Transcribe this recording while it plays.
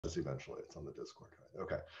this eventually. It's on the Discord. Right?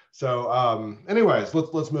 Okay. So anyways,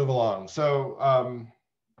 let's move along. So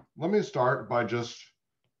let me start by just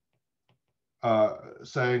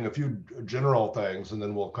saying a few general things, and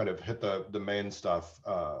then we'll kind of hit the main stuff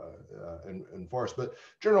in force. But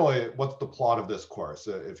generally, what's the plot of this course?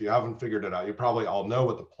 If you haven't figured it out, you probably all know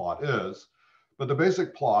what the plot is. But the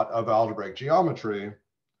basic plot of algebraic geometry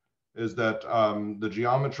is that the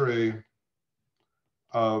geometry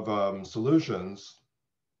of solutions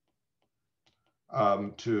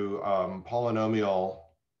to polynomial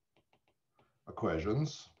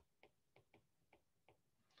equations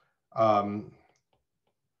can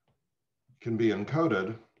be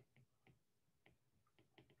encoded,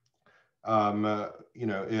 you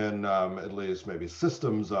know, in at least maybe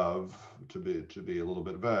systems of, to be a little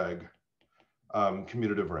bit vague,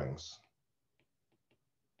 commutative rings.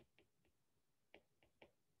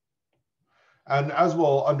 And as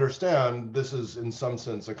we'll understand, this is in some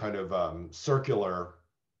sense a kind of circular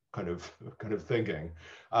kind of thinking.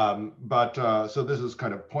 So this is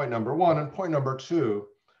kind of point number one. And point number two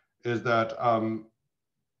is that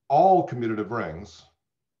all commutative rings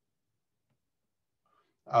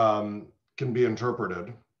can be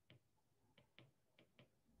interpreted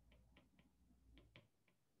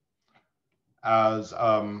as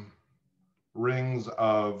rings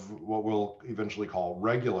of what we'll eventually call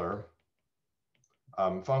regular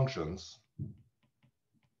functions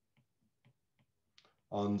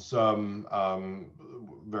on some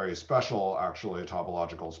very special, actually,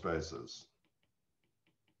 topological spaces.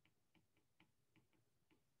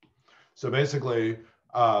 So basically,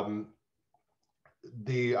 like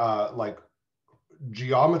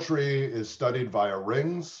geometry is studied via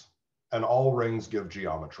rings, and all rings give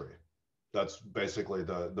geometry. That's basically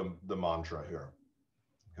the mantra here.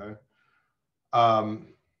 Okay.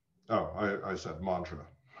 I said mantra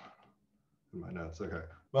in my notes. Okay,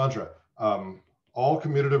 mantra. All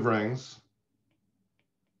commutative rings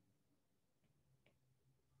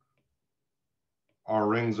are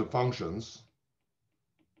rings of functions.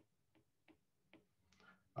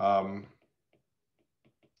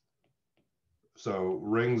 So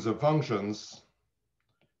rings of functions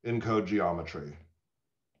encode geometry.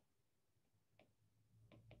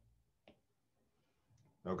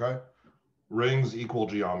 Okay, rings equal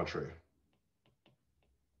geometry.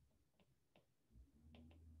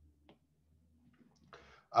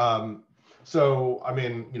 So I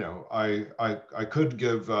mean, you know, I could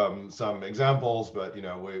give some examples, but you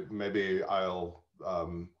know, maybe I'll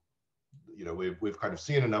you know, we've kind of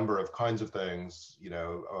seen a number of kinds of things. You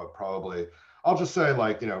know, probably I'll just say,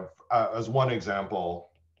 like, you know, as one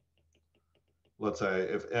example, let's say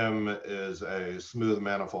if M is a smooth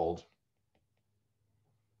manifold.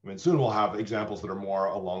 I mean, soon we'll have examples that are more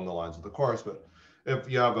along the lines of the course, but if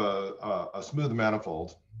you have a smooth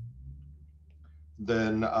manifold,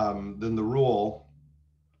 then the rule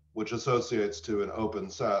which associates to an open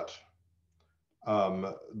set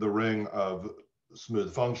the ring of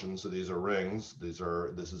smooth functions. So these are rings. This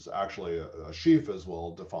is actually a sheaf, as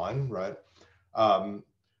we'll define, right?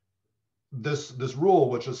 This rule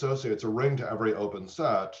which associates a ring to every open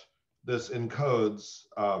set, this encodes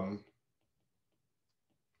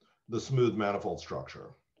the smooth manifold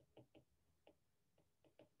structure.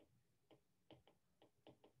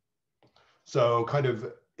 So kind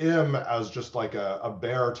of M as just like a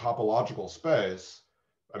bare topological space,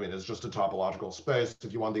 I mean, it's just a topological space.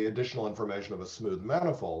 If you want the additional information of a smooth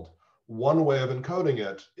manifold, one way of encoding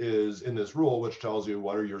it is in this rule, which tells you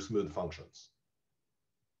what are your smooth functions,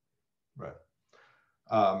 right?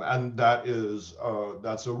 And that is,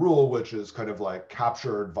 that's a rule which is kind of like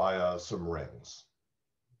captured via some rings.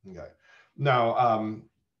 Okay. Now,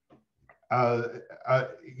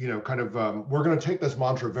 you know, kind of, we're going to take this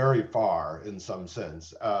mantra very far in some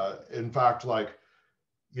sense. In fact, like,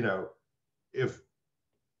 you know, if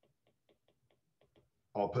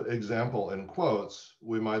I'll put example in quotes,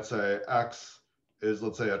 we might say X is,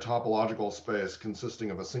 let's say, a topological space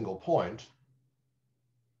consisting of a single point.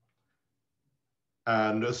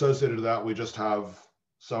 And associated to that, we just have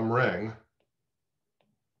some ring,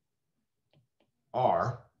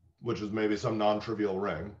 R, which is maybe some non-trivial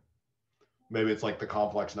ring. Maybe it's like the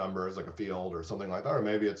complex numbers, like a field or something like that, or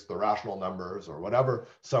maybe it's the rational numbers or whatever,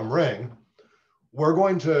 some ring. We're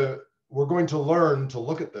going to learn to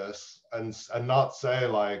look at this and not say,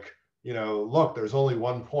 like, you know, look, there's only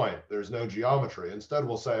one point, there's no geometry. Instead,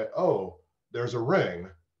 we'll say, oh, there's a ring.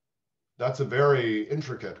 That's a very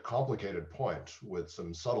intricate, complicated point with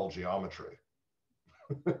some subtle geometry.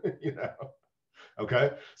 You know,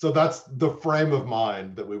 okay? So that's the frame of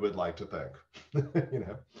mind that we would like to think.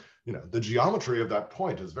 You know, the geometry of that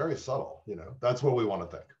point is very subtle. You know, that's what we want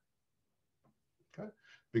to think.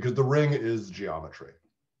 because the ring is geometry.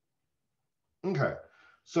 Okay,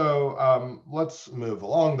 so let's move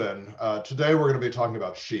along then. Today we're going to be talking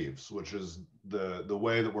about sheaves, which is the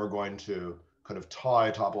way that we're going to kind of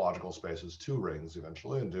tie topological spaces to rings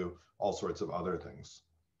eventually and do all sorts of other things.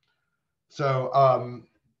 So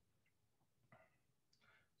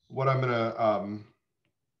what I'm going to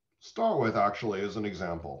start with actually is an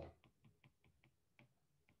example.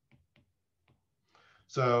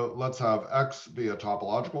 So let's have X be a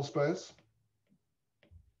topological space.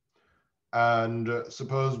 And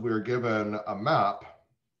suppose we're given a map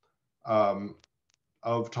of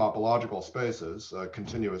topological spaces, a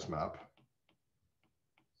continuous map.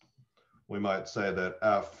 We might say that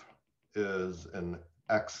F is an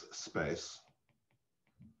X space.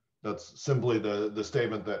 That's simply the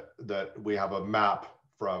statement that we have a map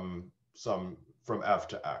from F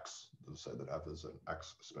to X. Let's say that F is an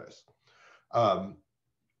X space.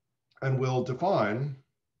 And we'll define,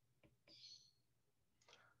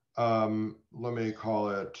 let me call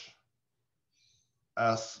it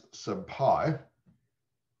S sub pi,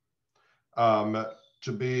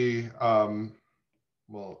 to be,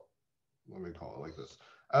 well, let me call it like this.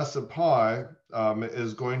 S sub pi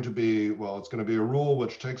is going to be, well, it's going to be a rule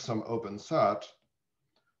which takes some open set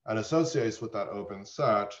and associates with that open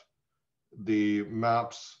set the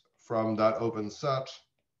maps from that open set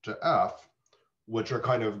to F, which are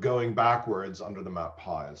kind of going backwards under the map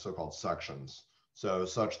pi, so-called sections. So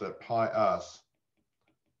such that pi S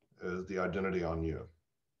is the identity on U.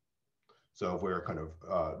 So if we're kind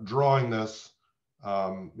of drawing this,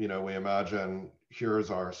 you know, we imagine here's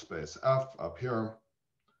our space F up here.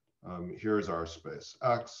 Here's our space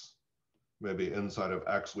X. Maybe inside of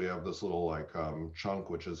X, we have this little like chunk,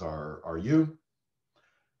 which is our U.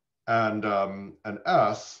 And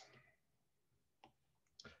S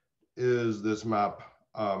is this map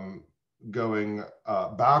going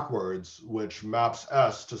backwards, which maps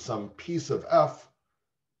S to some piece of F,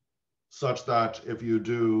 such that if you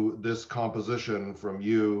do this composition from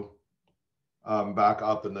U back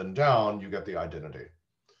up and then down, you get the identity,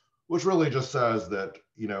 which really just says that,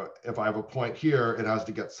 you know, if I have a point here, it has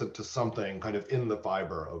to get sent to something kind of in the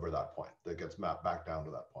fiber over that point that gets mapped back down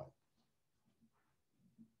to that point.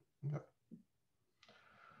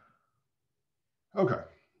 Okay,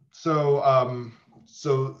 so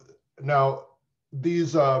so now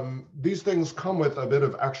these things come with a bit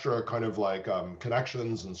of extra kind of like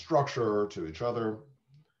connections and structure to each other.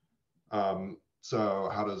 So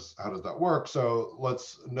how does that work? So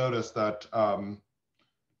let's notice that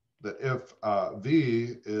that if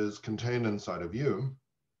V is contained inside of U,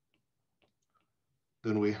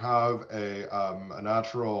 then we have a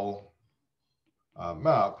natural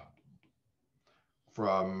map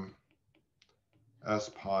from S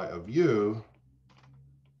pi of U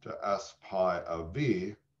to S pi of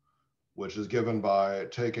V, which is given by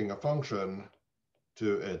taking a function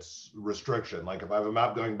to its restriction. Like if I have a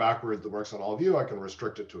map going backwards that works on all of U, I can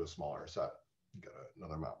restrict it to a smaller set. Get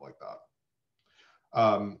another map like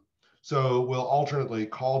that. So we'll alternately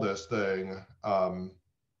call this thing,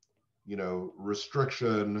 you know,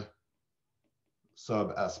 restriction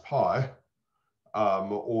sub S pi,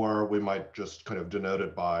 or we might just kind of denote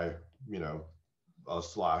it by, you know, a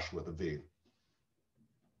slash with a V.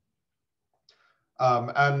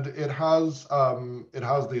 And it has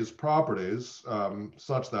these properties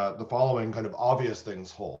such that the following kind of obvious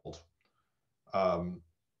things hold. You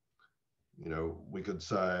know, we could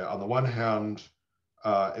say on the one hand,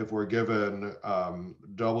 if we're given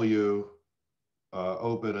W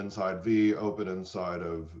open inside V, open inside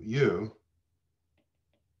of U,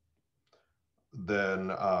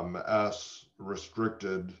 then S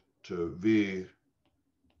restricted to V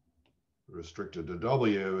restricted to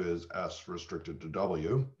W is S restricted to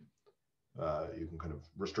W. You can kind of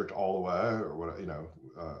restrict all the way or what, you know,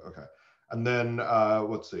 okay. And then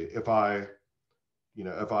let's see, if I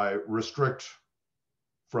restrict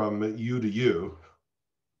from U to U,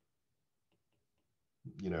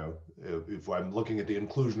 you know, if I'm looking at the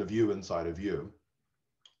inclusion of U inside of U,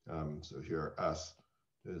 so here S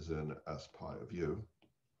is in S pi of U.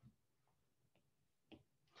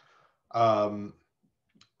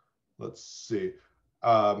 Let's see,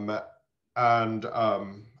 and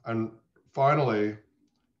finally,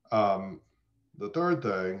 the third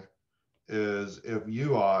thing is if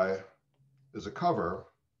UI is a cover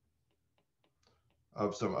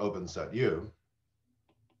of some open set U,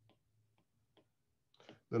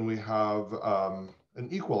 then we have an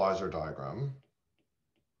equalizer diagram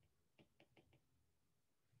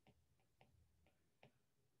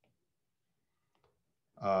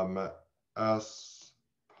S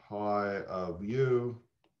pi of U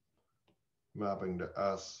mapping to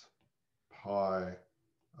S pi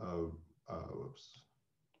of, whoops,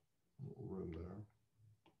 room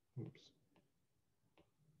there, oops.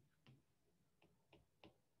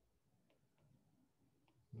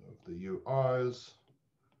 Of the UIs,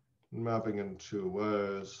 mapping in two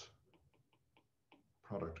ways,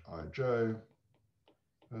 product ij,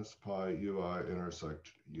 S pi UI intersect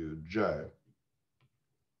uj.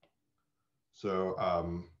 So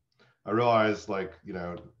I realize, like, you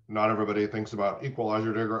know, not everybody thinks about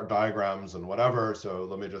equalizer diagrams and whatever. So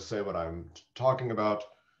let me just say what I'm talking about.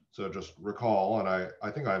 So just recall, and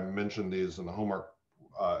I think I mentioned these in the homework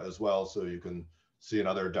as well, so you can see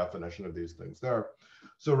another definition of these things there.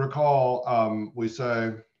 So recall, we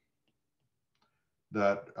say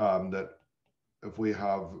that that if we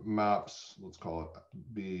have maps, let's call it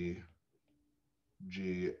B,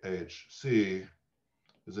 G, H, C,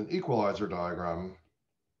 is an equalizer diagram.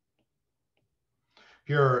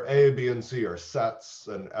 Here, A, B, and C are sets,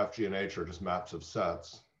 and F, G, and H are just maps of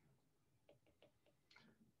sets.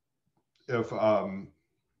 If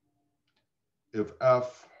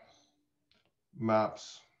F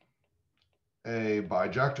maps A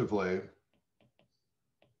bijectively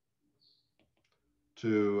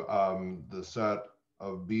to the set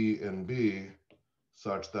of B and B,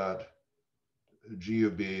 such that G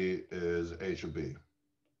of B is H of B.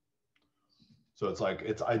 So it's like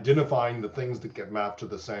it's identifying the things that get mapped to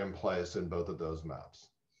the same place in both of those maps.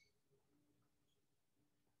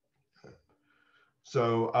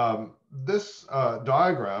 So this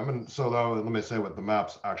diagram, and so let me say what the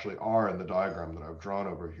maps actually are in the diagram that I've drawn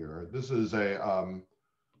over here. This is a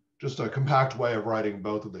just a compact way of writing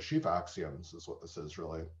both of the sheaf axioms is what this is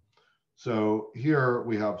really. So here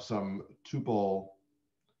we have some tuple,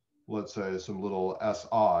 let's say some little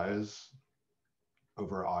SIs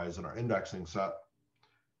over I's in our indexing set.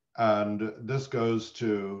 And this goes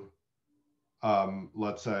to,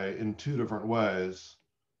 let's say in two different ways,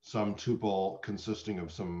 some tuple consisting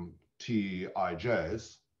of some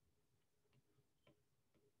Tij's,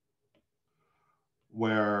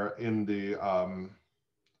 where in the,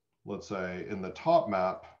 let's say in the top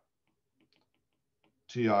map,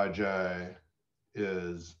 Tij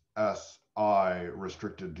is Si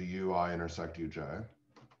restricted to Ui intersect Uj.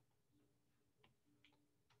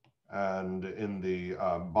 And in the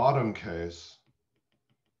bottom case,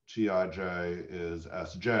 Tij is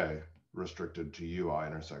Sj restricted to Ui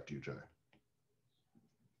intersect Uj.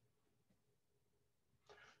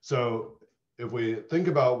 So if we think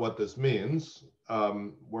about what this means,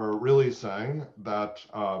 we're really saying that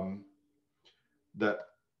that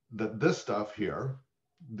this stuff here,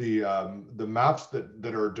 the maps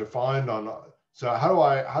that are defined on. So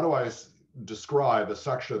how do I describe a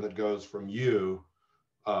section that goes from U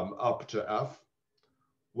up to F?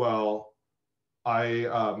 Well,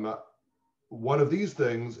 one of these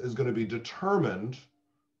things is going to be determined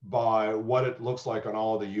by what it looks like on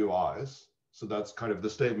all of the UIs. So that's kind of the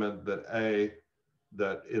statement that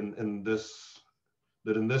that in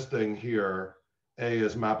this thing here, A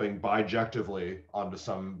is mapping bijectively onto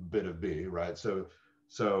some bit of B, right? So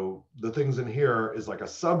the things in here is like a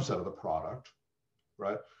subset of the product,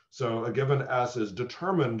 right? So a given S is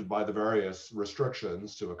determined by the various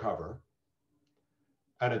restrictions to a cover.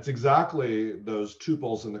 And it's exactly those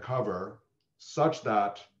tuples in the cover such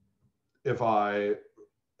that if I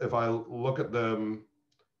look at them,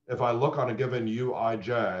 if I look on a given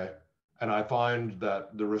Uij and I find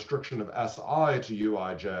that the restriction of Si to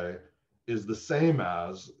Uij is the same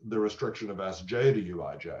as the restriction of Sj to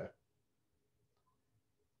Uij,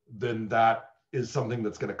 then that is something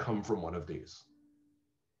that's going to come from one of these.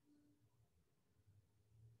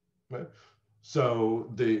 Right?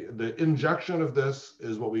 So the injection of this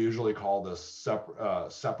is what we usually call the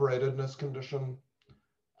separatedness condition,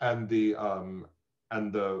 and the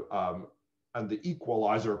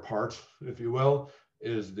equalizer part, if you will,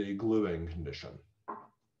 is the gluing condition.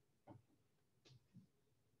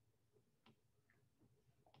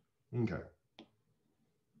 Okay.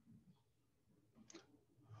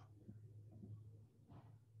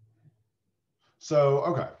 So,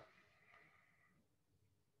 okay.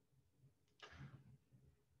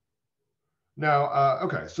 Now,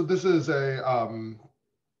 okay, so this is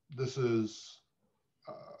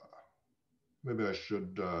maybe I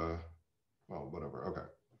should, well, whatever, okay.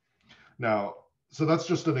 Now, so that's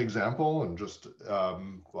just an example and just,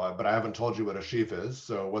 but I haven't told you what a sheaf is.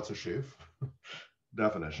 So what's a sheaf?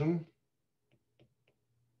 Definition.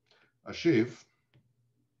 A sheaf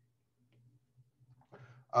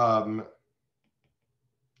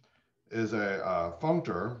is a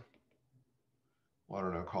functor, well, I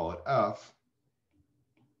don't know, call it F,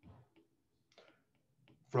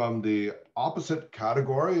 from the opposite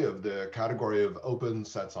category of the category of open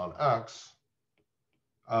sets on X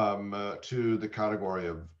to the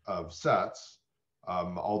category of sets,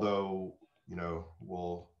 although, you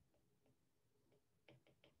know,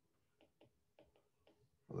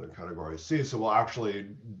 the category C, so we'll actually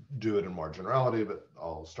do it in more generality, but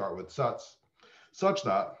I'll start with sets, such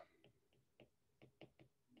that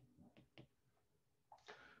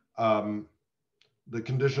the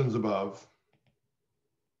conditions above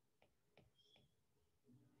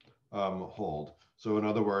hold. So in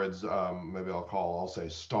other words, maybe I'll say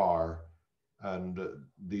star, and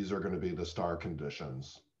these are going to be the star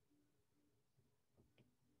conditions.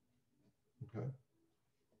 Okay.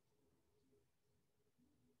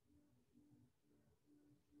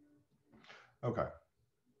 Okay.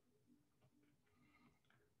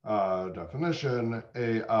 Definition,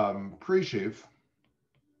 a pre-sheaf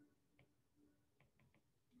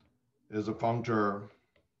is a functor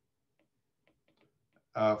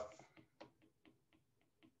f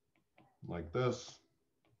like this,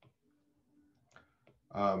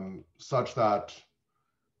 such that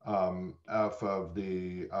f of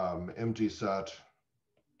the empty set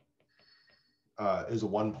is a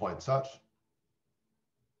one-point set.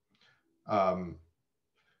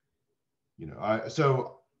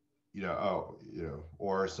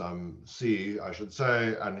 Or some C, I should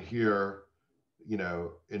say, and here,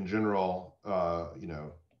 in general,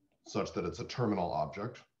 such that it's a terminal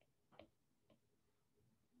object.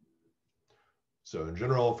 So in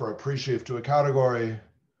general, for a pre-sheaf to a category,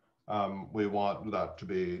 we want that to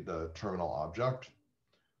be the terminal object.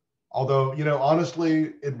 Although,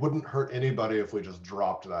 honestly, it wouldn't hurt anybody if we just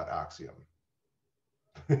dropped that axiom.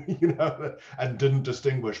 And didn't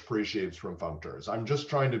distinguish pre-sheaves from functors. I'm just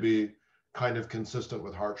trying to be kind of consistent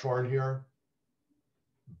with Hartshorne here,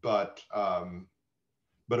 but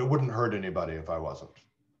it wouldn't hurt anybody if I wasn't.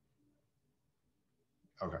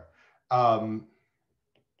 Okay.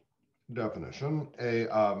 Definition: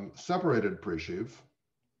 a separated pre-sheaf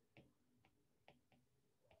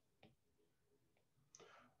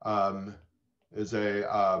is a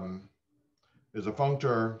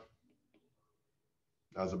functor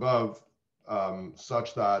as above,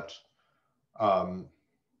 such that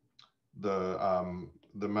the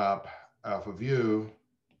map f of u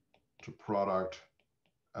to product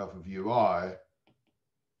f of ui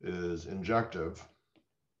is injective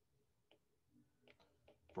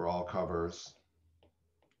for all covers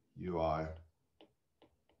ui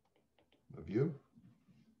of u.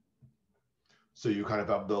 So you kind of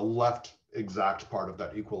have the left exact part of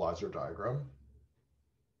that equalizer diagram.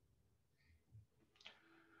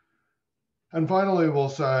 And finally, we'll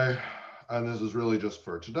say, and this is really just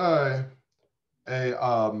for today,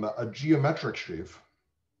 a geometric sheaf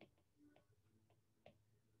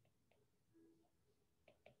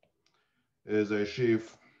is a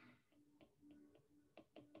sheaf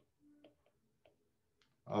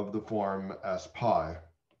of the form S pi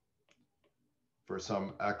for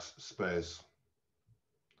some X space,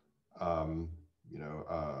 F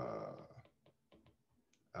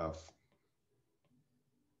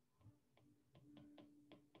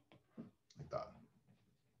like that.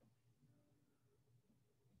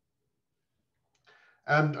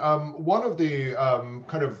 And one of the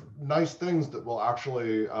kind of nice things that we'll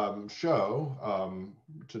actually show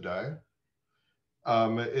today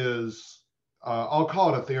is, I'll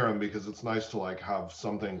call it a theorem because it's nice to like have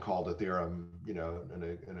something called a theorem,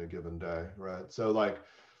 in a given day, right? So like,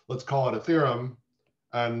 let's call it a theorem,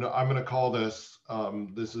 and I'm going to call this,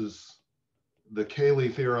 this is the Cayley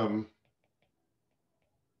theorem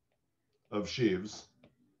of sheaves,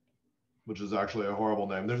 which is actually a horrible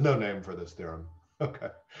name. There's no name for this theorem. Okay,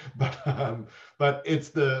 but it's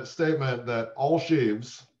the statement that all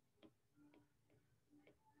sheaves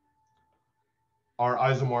are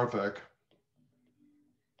isomorphic.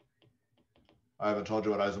 I haven't told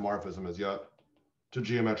you what isomorphism is yet, to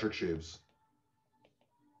geometric sheaves.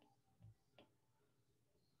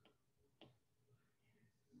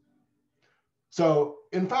 So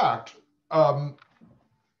in fact,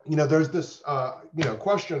 there's this,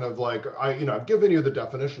 question of like, I've given you the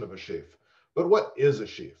definition of a sheaf, but what is a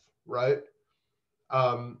sheaf, right?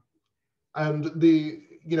 And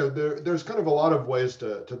there's kind of a lot of ways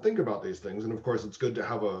to think about these things. And of course, it's good to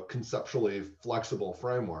have a conceptually flexible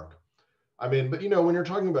framework. I mean, but when you're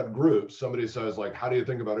talking about groups, somebody says like, how do you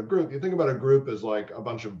think about a group? You think about a group as like a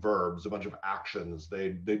bunch of verbs, a bunch of actions. They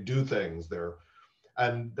do things.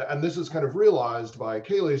 And this is kind of realized by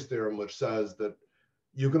Cayley's theorem, which says that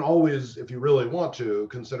you can always, if you really want to,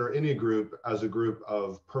 consider any group as a group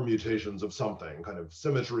of permutations of something, kind of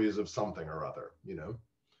symmetries of something or other,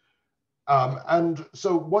 And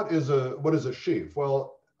so what is a sheaf?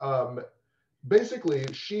 Well, basically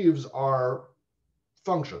sheaves are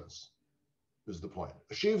functions, is the point.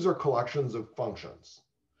 Sheaves are collections of functions.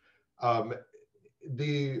 Um,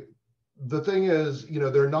 the thing is,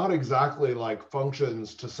 they're not exactly like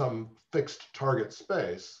functions to some fixed target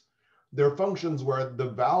space. They're functions where the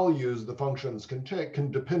values the functions can take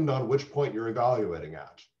can depend on which point you're evaluating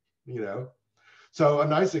at, So a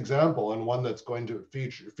nice example, and one that's going to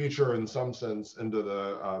feature in some sense into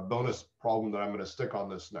the bonus problem that I'm going to stick on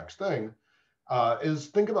this next thing, is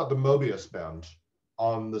think about the Mobius band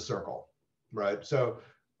on the circle, right? So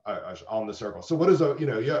on the circle. So what is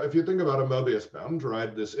if you think about a Mobius band,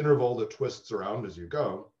 right, this interval that twists around as you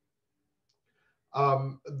go,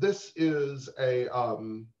 this is a,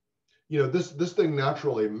 this thing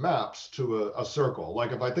naturally maps to a circle.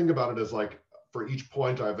 Like if I think about it as like, for each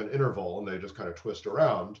point I have an interval and they just kind of twist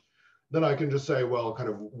around, then I can just say, well, kind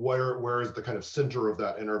of where is the kind of center of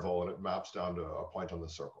that interval, and it maps down to a point on the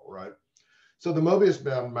circle, right? So the Mobius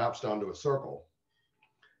band maps down to a circle.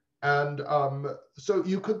 And so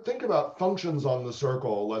you could think about functions on the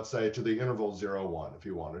circle, let's say to the interval 0, 1, if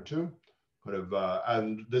you wanted to, kind of,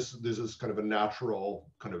 and this is kind of a natural,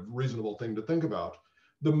 kind of reasonable thing to think about.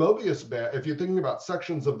 The Mobius band, if you're thinking about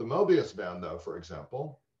sections of the Mobius band though, for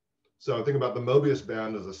example, so think about the Mobius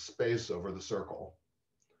band as a space over the circle,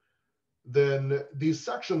 then these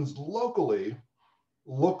sections locally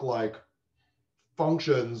look like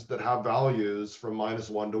functions that have values from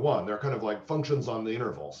 -1 to 1. They're kind of like functions on the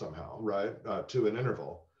interval somehow, right? To an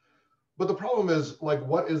interval. But the problem is, like,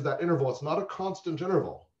 what is that interval? It's not a constant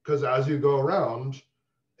interval, because as you go around,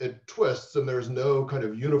 it twists and there's no kind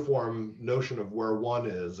of uniform notion of where 1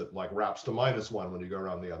 is. It like wraps to -1 when you go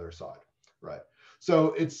around the other side, right?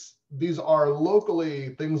 So these are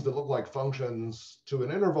locally things that look like functions to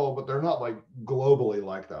an interval, but they're not like globally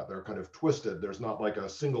like that. They're kind of twisted. There's not like a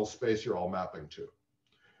single space you're all mapping to.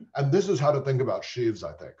 And this is how to think about sheaves,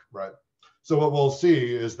 I think, right? So what we'll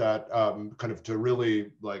see is that kind of to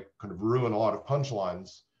really like kind of ruin a lot of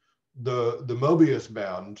punchlines, the Mobius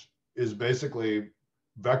band is basically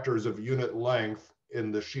vectors of unit length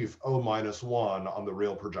in the sheaf O-1 on the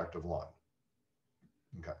real projective line.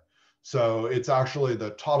 Okay. So it's actually the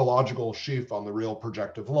tautological sheaf on the real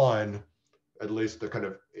projective line, at least the kind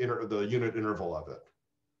of the unit interval of it,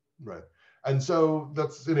 right? And so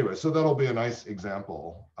that's, anyway, so that'll be a nice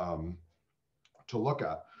example to look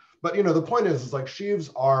at. But, the point is like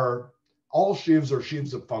all sheaves are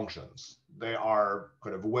sheaves of functions. They are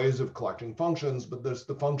kind of ways of collecting functions, but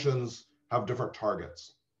the functions have different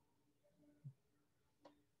targets.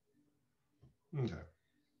 Okay.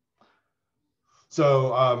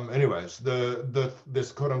 So anyways,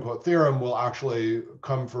 this quote unquote theorem will actually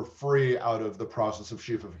come for free out of the process of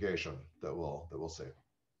sheafification that we'll see.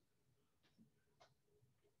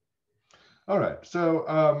 All right, so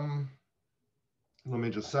let me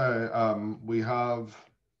just say, we have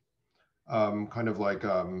kind of like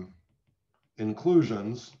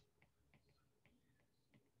inclusions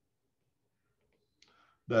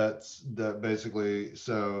that basically,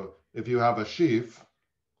 so if you have a sheaf,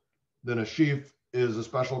 then a sheaf is a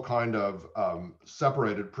special kind of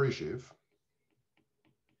separated pre-sheaf.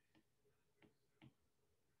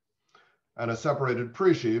 And a separated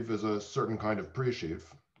pre-sheaf is a certain kind of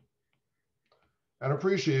pre-sheaf. And a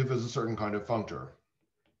pre-sheaf is a certain kind of functor.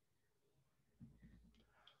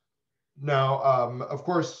 Now, of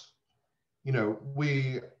course,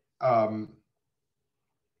 we, so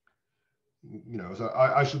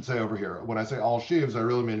I should say over here, when I say all sheaves, I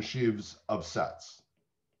really mean sheaves of sets.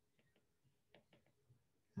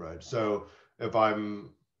 Right. So if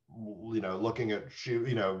I'm, looking at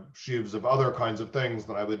sheaves of other kinds of things,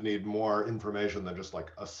 then I would need more information than just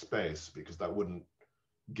like a space, because that wouldn't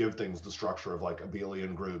give things the structure of like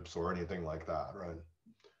abelian groups or anything like that, right?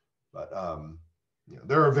 But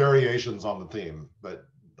there are variations on the theme, but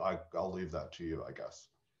I'll leave that to you, I guess.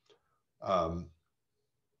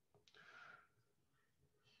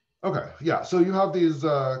 Okay, yeah, so you have these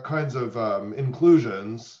kinds of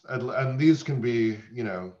inclusions, and these can be,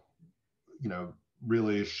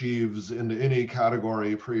 really sheaves into any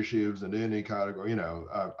category, pre-sheaves into any category,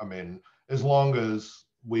 I mean, as long as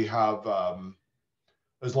we have,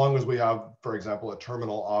 for example, a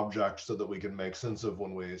terminal object so that we can make sense of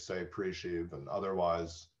when we say pre-sheave, and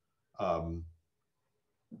otherwise,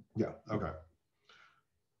 yeah, okay.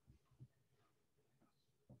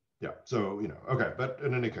 Yeah, so, okay, but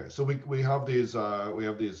in any case, so we have these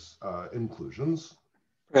inclusions.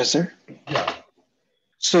 Professor? Yeah.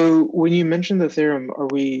 So when you mention the theorem,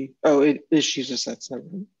 it is sheaves of sets.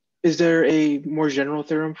 Is there a more general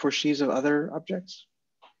theorem for sheaves of other objects?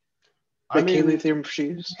 I the Cayley mean, theorem for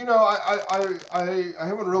sheaves? you know, I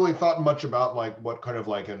haven't really thought much about like what kind of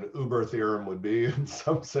like an Uber theorem would be in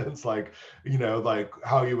some sense, like, you know, like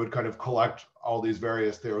how you would kind of collect all these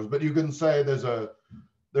various theorems. But you can say there's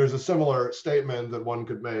a similar statement that one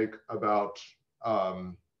could make about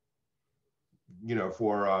you know,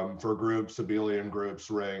 for groups, abelian groups,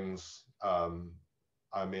 rings.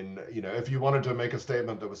 I mean, you know, if you wanted to make a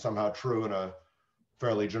statement that was somehow true in a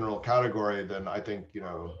fairly general category, then I think, you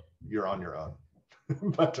know, you're on your own.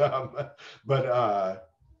 but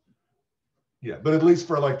yeah, but at least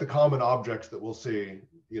for like the common objects that we'll see,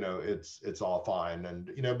 you know, it's all fine.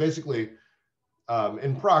 And, you know, basically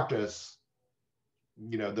in practice,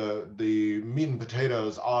 you know, the meat and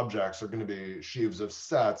potatoes objects are going to be sheaves of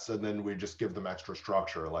sets, and then we just give them extra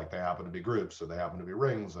structure, like they happen to be groups or they happen to be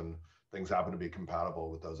rings, and things happen to be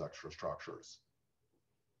compatible with those extra structures.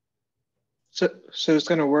 So it's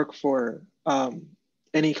going to work for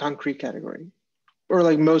any concrete category, or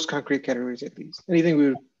like most concrete categories at least. Anything we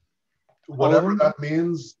would, all of Whatever them? that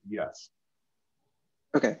means, yes.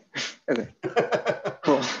 Okay. Okay.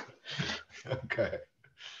 Cool. Okay.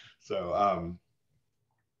 So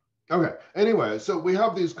okay. Anyway, so we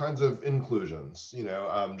have these kinds of inclusions, you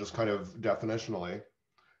know, just kind of definitionally.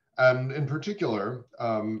 And in particular,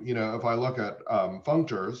 you know, if I look at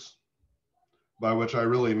functors, by which I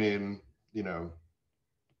really mean, you know,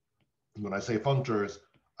 when I say functors,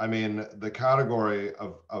 I mean the category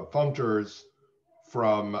of functors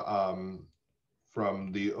from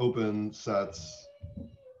the open sets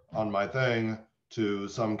on my thing to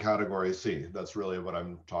some category C. That's really what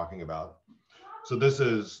I'm talking about. So this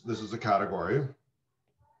is a category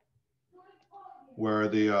where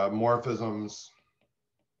the morphisms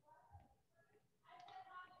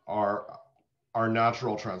are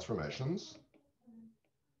natural transformations.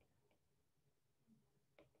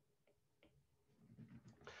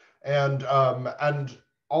 And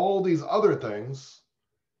all these other things,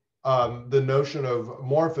 the notion of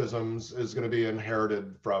morphisms is going to be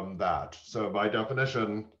inherited from that. So by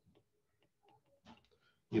definition,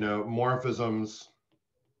 you know, morphisms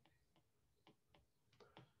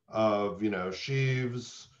of, you know,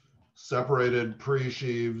 sheaves, separated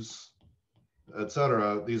pre-sheaves,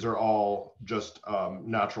 etc. These are all just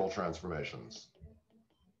natural transformations,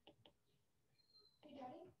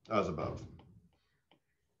 as above.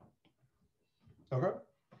 Okay.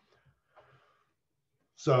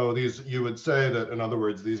 So these, you would say that, in other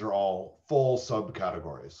words, these are all full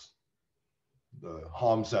subcategories. The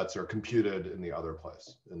Hom sets are computed in the other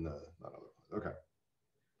place, in the that other place. Okay.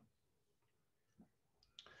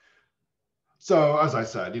 So as I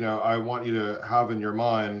said, you know, I want you to have in your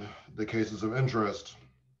mind the cases of interest,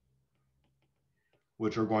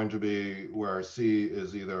 which are going to be where C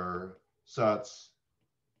is either sets,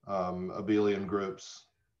 abelian groups,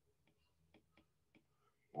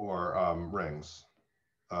 or rings,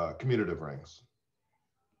 commutative rings.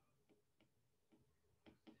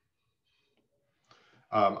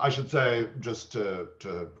 I should say, just to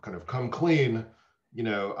kind of come clean, you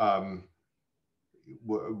know,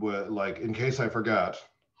 like in case I forget,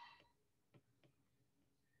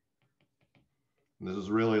 this is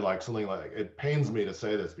really like something like, it pains me to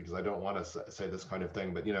say this because I don't want to say this kind of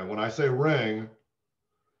thing, but you know, when I say ring,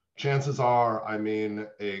 chances are I mean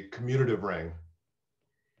a commutative ring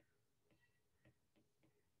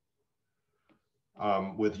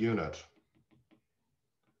with unit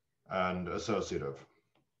and associative.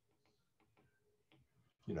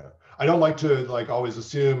 You know, I don't like to like always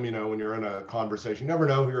assume, you know, when you're in a conversation, you never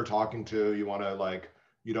know who you're talking to. You want to like,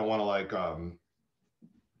 you don't want to like kind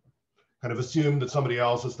of assume that somebody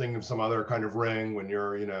else is thinking of some other kind of ring when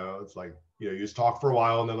you're, you know, it's like, you know, you just talk for a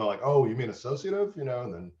while and then they're like, oh, you mean associative, you know,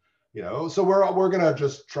 and then, you know, so we're gonna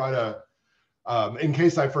just try to, in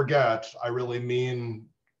case I forget, I really mean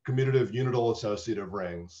commutative unital associative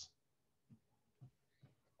rings.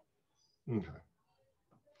 Okay.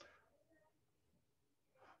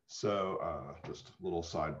 So just a little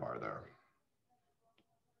sidebar there.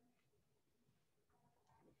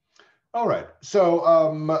 All right,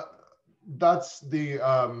 so that's the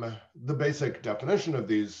basic definition of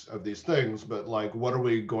these things, but like, what are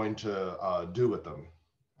we going to do with them?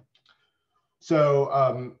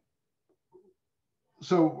 So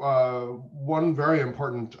one very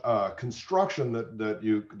important construction that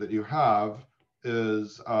you have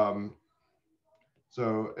is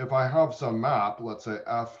so if I have some map, let's say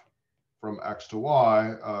f from x to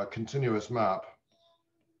y, a continuous map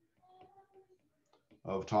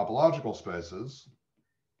of topological spaces,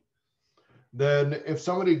 then if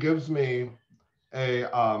somebody gives me a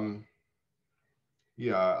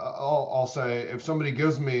yeah, I'll say if somebody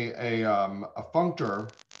gives me a functor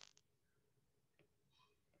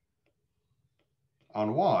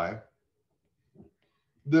on y,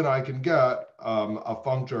 then I can get a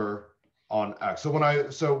functor on x. So when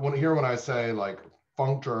I say like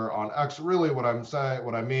functor on x, really what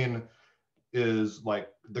I mean is like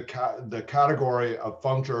the category of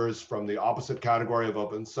functors from the opposite category of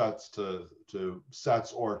open sets to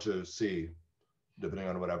sets or to C, depending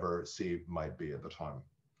on whatever C might be at the time.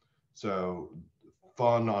 So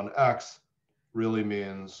fun on X really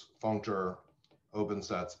means functor open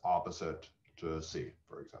sets opposite to C,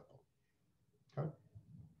 for example. Okay,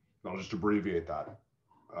 I'll just abbreviate that.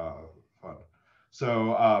 Fun.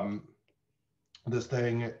 So this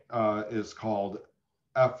thing is called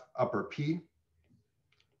F upper P.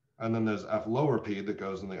 And then there's F lower P that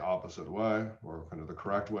goes in the opposite way, or kind of the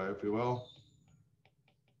correct way, if you will.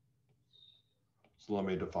 So let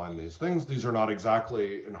me define these things. These are not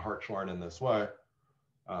exactly in Hartshorne in this way.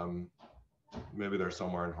 Maybe they're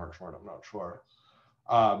somewhere in Hartshorne, I'm not sure.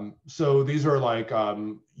 So these are like,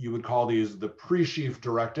 you would call these the pre-sheaf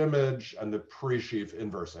direct image and the pre-sheaf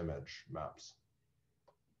inverse image maps.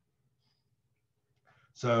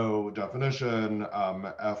 So definition,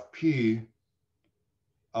 FP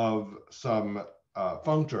of some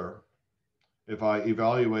functor, if I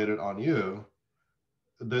evaluate it on U,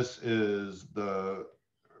 this is the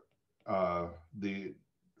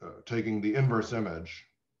taking the inverse image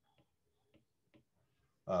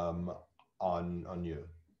on U.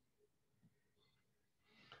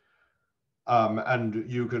 And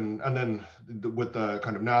you can, and then with the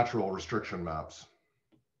kind of natural restriction maps.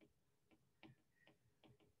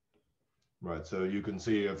 Right, so you can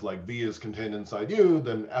see if like V is contained inside U,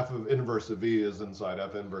 then F of inverse of V is inside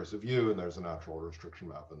F inverse of U, and there's a natural restriction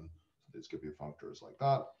map, and these give you functors like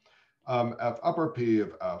that. F upper P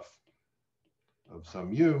of F of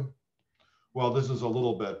some U. Well, this is a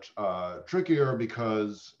little bit trickier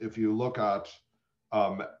because if you look at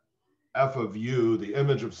F of U, the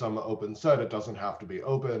image of some open set, it doesn't have to be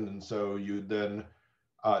open, and so you then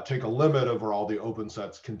take a limit over all the open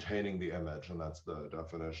sets containing the image, and that's the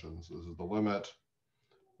definition. So this is the limit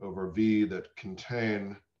over V that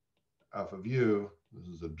contain F of U. This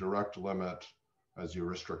is a direct limit as you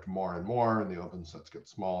restrict more and more, and the open sets get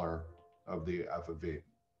smaller of the F of V.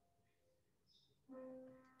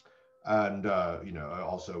 And you know,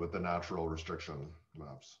 also with the natural restriction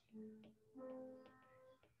maps.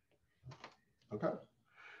 Okay,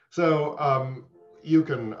 so you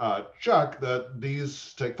can check that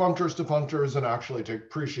these take functors to functors and actually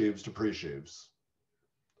take pre-sheaves to pre-sheaves.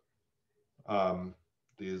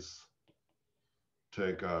 These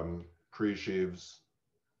take pre-sheaves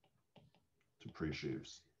to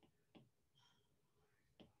pre-sheaves.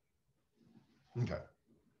 Okay.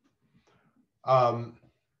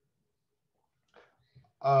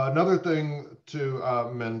 Another thing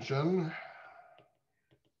to mention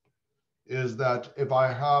is that if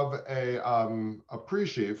I have a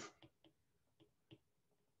pre-sheaf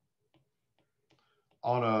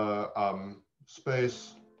on a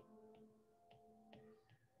space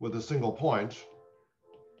with a single point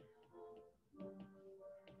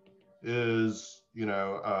is, you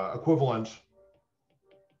know, equivalent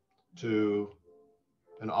to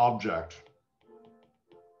an object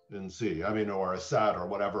in C, I mean, or a set or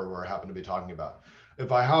whatever we happen to be talking about.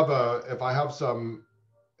 If I have a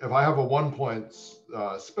 1 point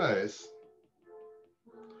space,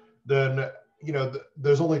 then, you know,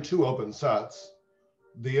 there's only 2 open sets.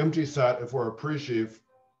 The empty set, if we're a pre-sheaf,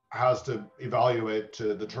 has to evaluate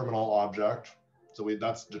to the terminal object. So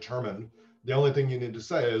that's determined. The only thing you need to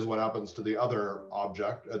say is what happens to the other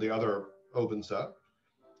object, the other open set.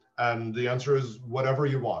 And the answer is whatever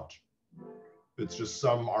you want. It's just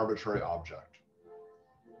some arbitrary object.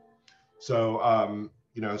 So,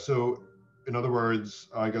 you know, so in other words,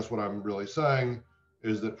 I guess what I'm really saying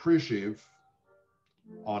is that pre-sheaf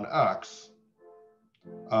on X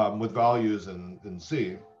with values in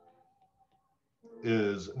C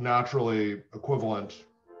is naturally equivalent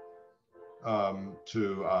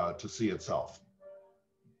to C itself.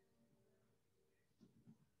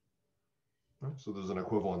 So there's an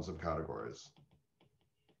equivalence of categories.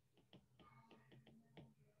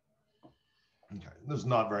 Okay, there's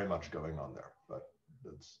not very much going on there, but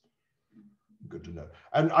that's good to know.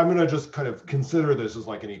 And I'm going to just kind of consider this as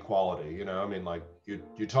like an equality, you know, I mean, like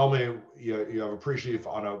you tell me you have a pre-sheaf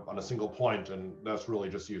on a single point, and that's really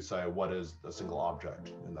just you say what is a single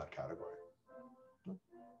object in that category.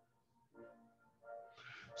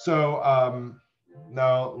 So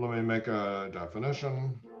now let me make a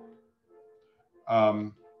definition.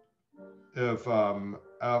 If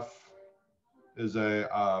F is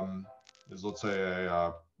let's say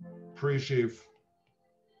a pre-sheaf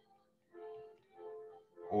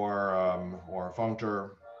or a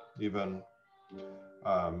functor even.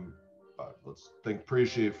 But let's think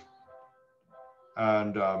pre-sheaf,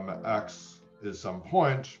 and x is some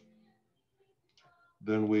point.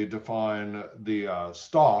 Then we define the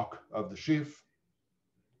stock of the sheaf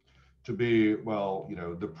to be, well,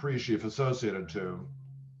 the pre-sheaf associated to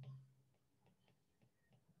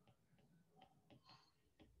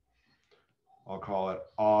I'll call it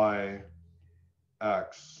I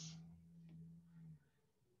x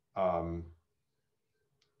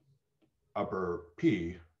upper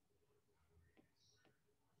P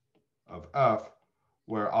of F,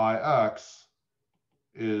 where Ix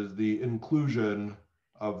is the inclusion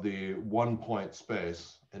of the 1-point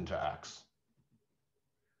space into X.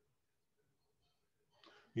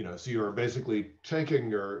 So you're basically taking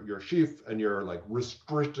your sheaf and you're like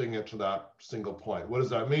restricting it to that single point. What does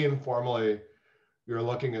that mean? Formally, you're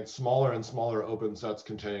looking at smaller and smaller open sets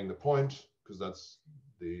containing the point, because that's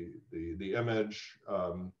the image.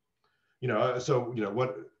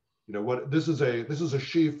 What this is a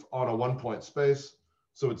sheaf on a 1-point space,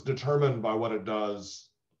 so it's determined by what it does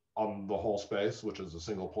on the whole space, which is a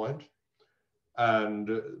single point.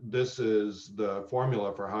 And this is the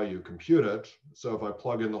formula for how you compute it. So if I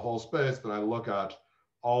plug in the whole space, then I look at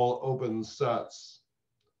all open sets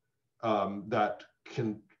that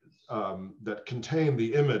contain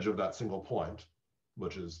the image of that single point,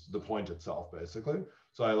 which is the point itself, basically.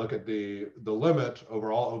 So I look at the limit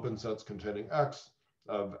over all open sets containing X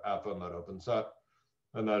of F on that open set,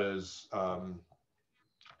 and that is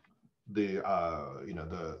the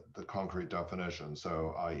concrete definition.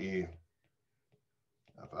 So i.e.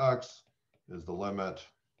 Fx is the limit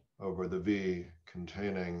over the V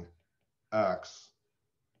containing X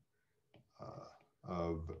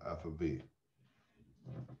of F of V.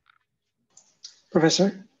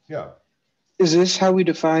 Professor? Yeah. Is this how we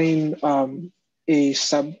define a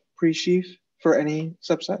sub pre-sheaf for any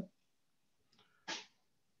subset?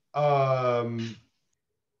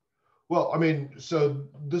 Well, I mean, so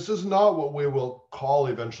this is not what we will call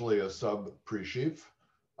eventually a sub pre-sheaf,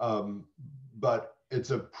 but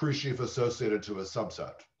it's a pre-sheaf associated to a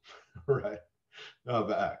subset, right, of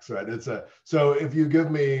X, right? So if you give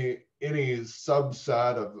me any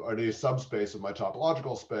subset of, or any subspace of my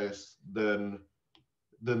topological space, then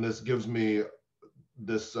this gives me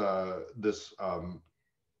this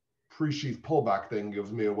pre-sheaf pullback thing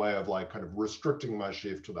gives me a way of like kind of restricting my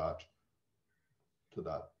sheaf to that.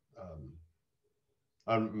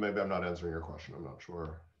 Maybe I'm not answering your question. I'm not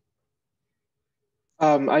sure.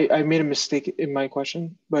 I made a mistake in my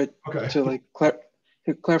question, but okay. to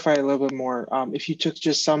clarify a little bit more, if you took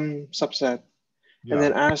just some subset and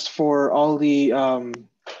then asked for all the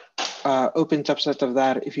open subset of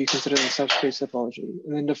that, if you consider the subspace topology,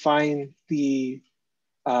 and then define the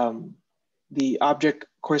object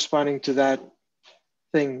corresponding to that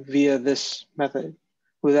thing via this method,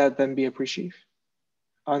 would that then be a pre-sheaf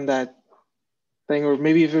on that thing? Or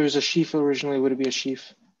maybe if it was a sheaf originally, would it be a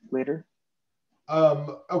sheaf later?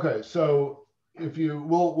 Okay, so if you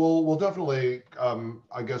we'll definitely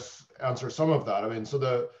I guess answer some of that. I mean,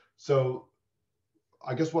 so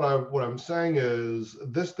I guess what I'm saying is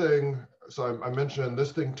this thing. So I mentioned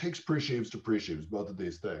this thing takes pre-sheaves to pre-sheaves, both of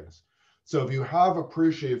these things. So if you have a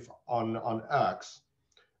pre-sheaf on X,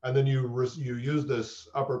 and then you use this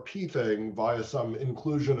upper P thing via some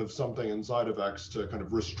inclusion of something inside of X to kind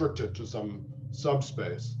of restrict it to some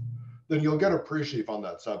subspace, then you'll get a pre-sheaf on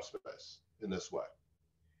that subspace in this way.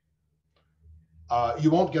 You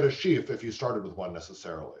won't get a sheaf if you started with one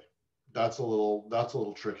necessarily. That's a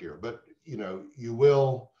little trickier, but you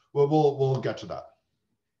will. We'll get to that.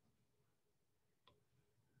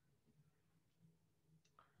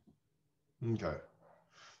 Okay,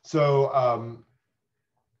 so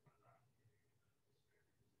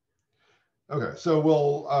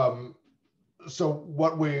so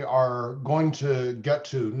what we are going to get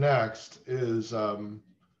to next is the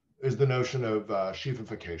notion of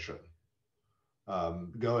sheafification,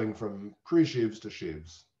 going from pre-sheaves to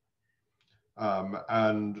sheaves.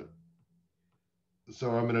 And so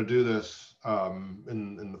I'm going to do this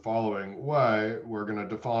in the following way. We're going to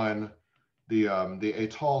define the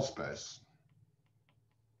étale space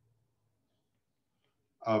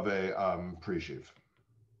of a pre-sheaf.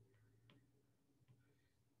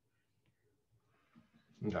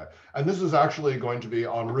 Okay, and this is actually going to be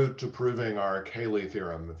en route to proving our Cayley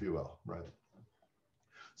theorem, if you will, right?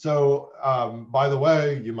 So by the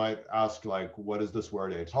way, you might ask, like, what is this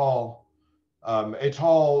word étale?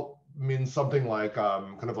 Étale means something like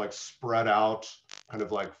kind of like spread out, kind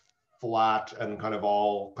of like flat, and kind of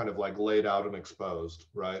all kind of like laid out and exposed,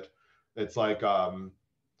 right? It's like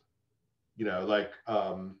you know, like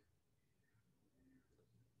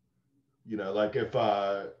you know, like if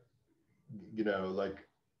you know, like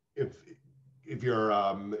if if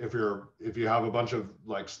you're if you have a bunch of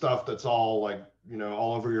like stuff that's all like, you know,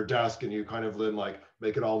 all over your desk, and you kind of then like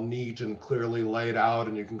make it all neat and clearly laid out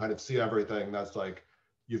and you can kind of see everything, that's like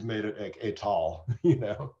you've made it like étal, you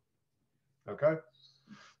know. Okay,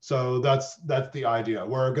 so that's the idea.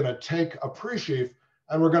 We're going to take a pre-sheaf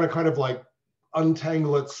and we're going to kind of like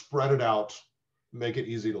untangle it, spread it out, make it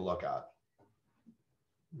easy to look at.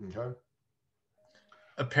 Okay.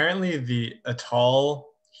 Apparently the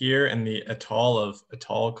atoll here and the atoll of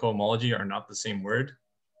atoll cohomology are not the same word.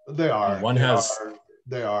 They are. And one has.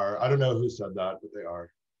 They are. I don't know who said that, but they are.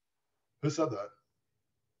 Who said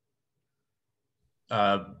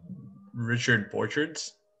that? Richard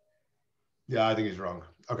Borchards. Yeah, I think he's wrong.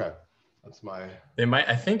 Okay, that's my. They might.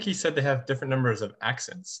 I think he said they have different numbers of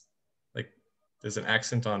accents. Like, there's an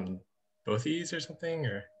accent on both these or something,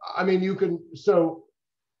 or. I mean, you can. So,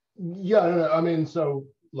 yeah. No, I mean, so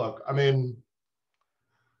look. I mean,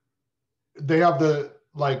 they have the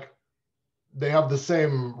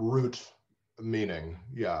same root meaning.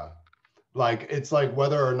 Yeah, like it's like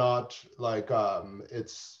whether or not like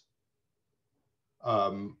it's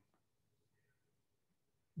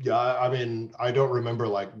yeah, I mean, I don't remember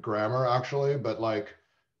like grammar actually, but like,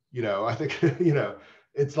 you know, I think you know,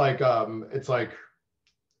 it's like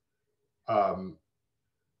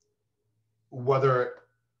whether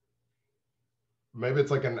maybe it's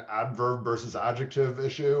like an adverb versus adjective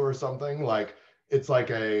issue or something. Like it's like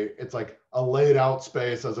a laid out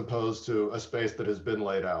space as opposed to a space that has been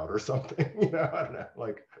laid out or something. You know, I don't know.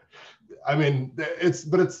 Like, I mean, it's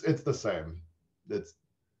the same. It's,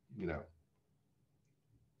 you know.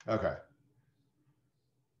 Okay.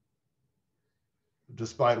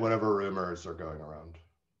 Despite whatever rumors are going around.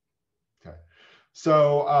 Okay.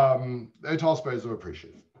 So étal space of a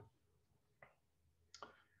pre-sheaf.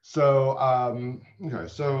 So, okay,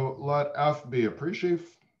 so let F be a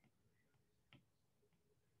pre-sheaf.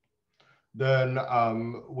 Then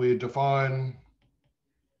we define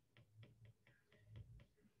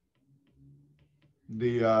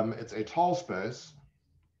the its étal space.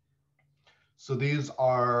 So these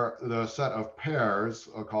are the set of pairs,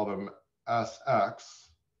 I'll call them SX,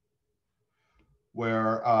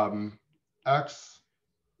 where X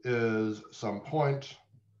is some point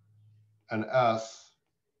and S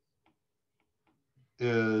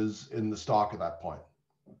is in the stock at that point.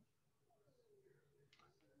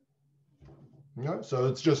 Okay, so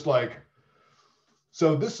it's just like,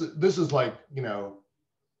 so this is like, you know,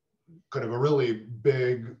 kind of a really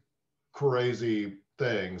big, crazy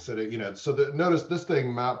thing. So that, you know, so that notice this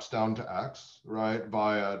thing maps down to X, right,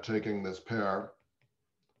 via taking this pair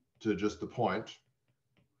to just the point.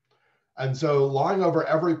 And so lying over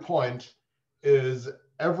every point is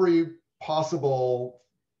every possible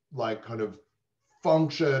like kind of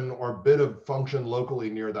function or bit of function locally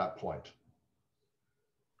near that point.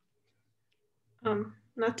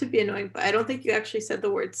 Not to be annoying, but I don't think you actually said the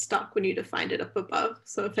word stock when you defined it up above.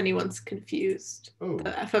 So if anyone's confused,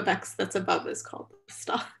 the f of x that's above is called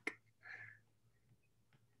stock.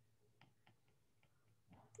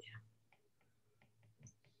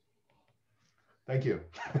 Thank you.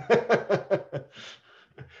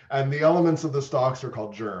 And the elements of the stocks are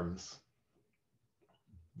called germs.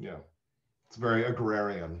 Yeah, it's very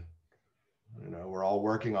agrarian. You know, we're all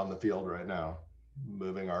working on the field right now,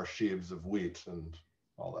 moving our sheaves of wheat and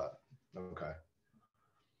all that. Okay.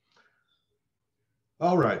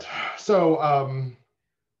 All right. So,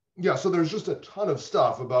 yeah, so there's just a ton of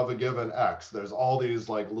stuff above a given X. There's all these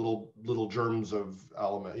like little germs of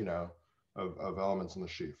element, you know, of elements in the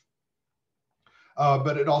sheaf.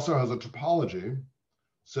 But it also has a topology.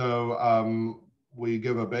 So we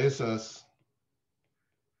give a basis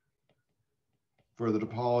for the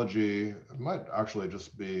topology. It might actually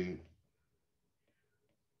just be,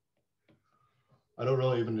 I don't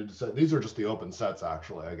really even need to say, these are just the open sets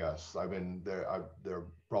actually, I guess. I mean, they're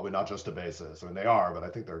probably not just a basis. I mean, they are, but I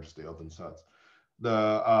think they're just the open sets.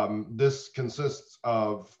 This consists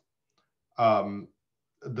of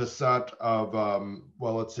the set of,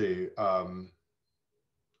 well, let's see,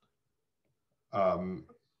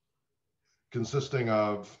 consisting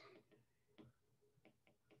of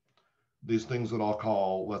these things that I'll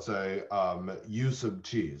call, let's say, U sub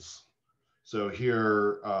t's. So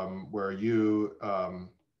here, where U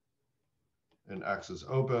in X is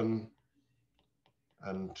open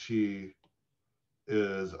and T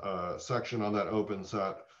is a section on that open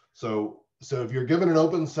set. So if you're given an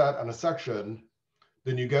open set and a section,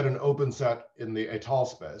 then you get an open set in the étal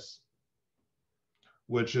space,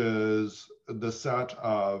 which is the set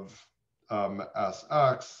of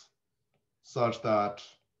Sx such that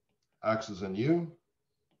x is in U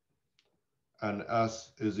and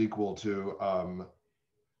S is equal to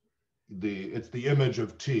it's the image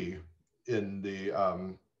of T in the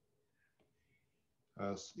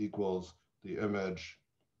S equals the image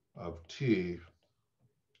of T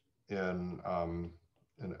in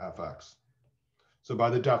Fx. So by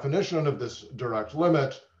the definition of this direct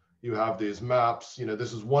limit, you have these maps. You know,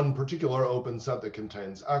 this is one particular open set that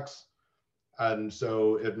contains X. And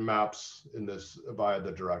so it maps in this via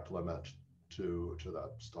the direct limit to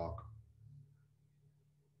that stock.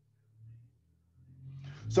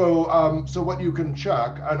 So so what you can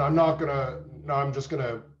check, and I'm just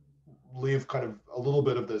gonna leave kind of a little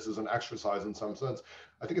bit of this as an exercise in some sense.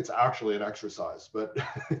 I think it's actually an exercise, but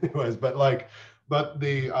anyways, but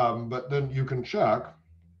then you can check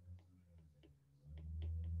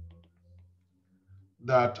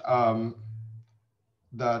that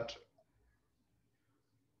that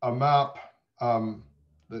a map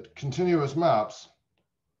that continuous maps,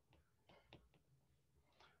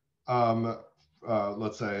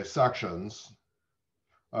 let's say sections.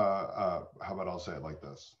 How about I'll say it like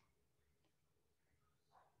this?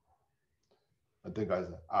 I think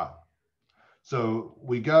so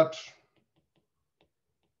we get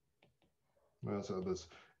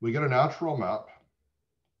we get a natural map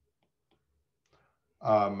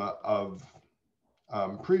of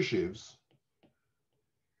pre-sheaves.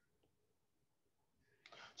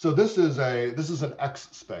 So this is an X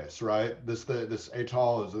space, right? This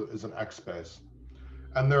atoll is an X space,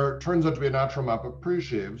 and there turns out to be a natural map of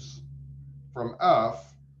pre-sheaves from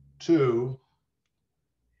F to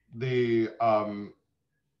the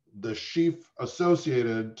sheaf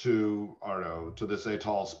associated to, I don't know, to this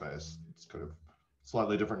atoll space. It's kind of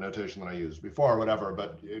slightly different notation than I used before or whatever,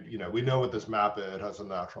 but you know, we know what this map is. It has a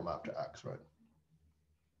natural map to X, right?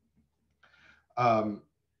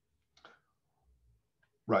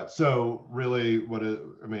 Right. So really,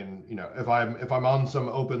 I mean, you know, if I'm on some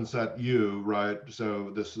open set U, right?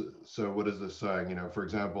 So what is this saying? You know, for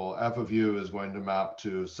example, F of U is going to map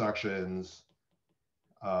to sections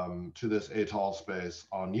to this atoll space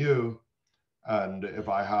on U, and if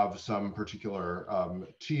I have some particular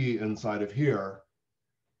T inside of here,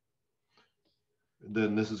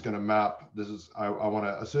 then this is going to map. I want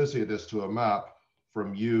to associate this to a map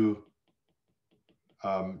from U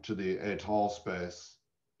to the atoll space.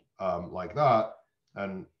 Like that.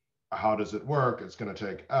 And how does it work? It's going to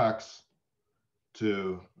take X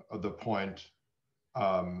to the point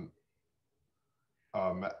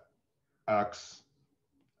X,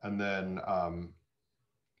 and then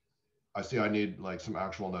I see I need like some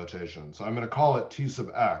actual notation. So I'm going to call it T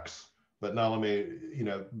sub X, but now let me, you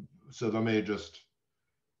know, so let me just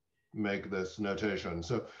make this notation.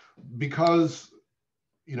 So because,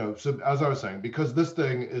 you know, so as I was saying, because this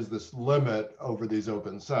thing is this limit over these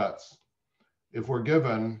open sets, if we're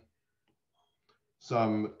given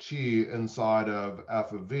some T inside of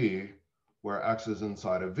F of V, where X is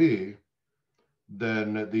inside of V,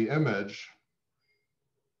 then the image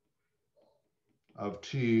of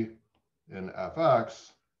T in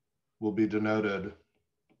Fx will be denoted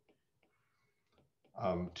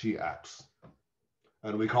Tx.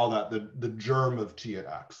 And we call that the germ of T at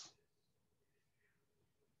X.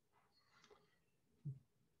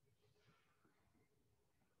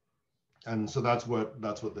 And so that's what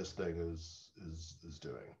this thing is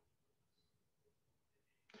doing.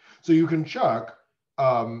 So you can check.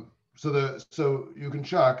 So you can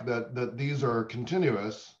check that these are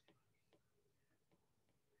continuous,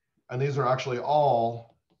 and these are actually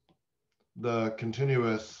all the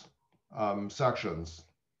continuous sections.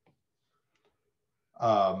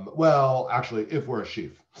 Well, actually, if we're a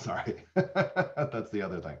sheaf, sorry, that's the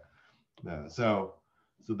other thing. Yeah. So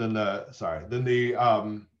then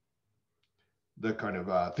the kind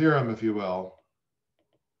of theorem, if you will,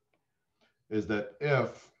 is that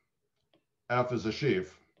if F is a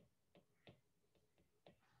sheaf,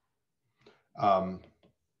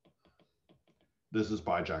 this is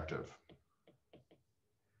bijective.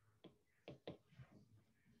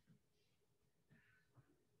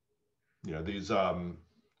 You know, these,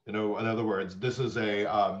 you know, in other words, this is an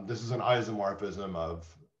isomorphism of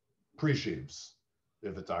pre-sheaves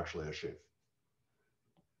if it's actually a sheaf.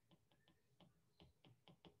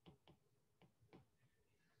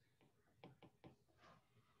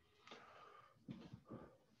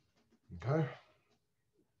 Okay.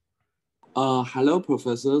 Hello,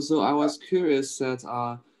 Professor. So I was curious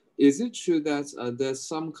that is it true that there's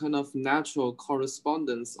some kind of natural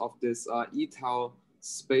correspondence of this etal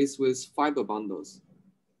space with fiber bundles?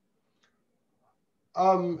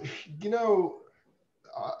 You know,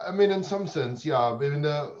 I mean, in some sense, yeah. I mean,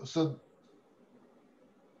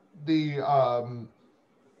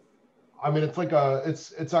 I mean,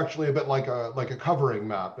 it's actually a bit like a covering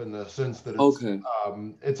map in the sense that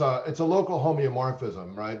it's a local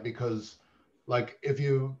homeomorphism, right? Because like if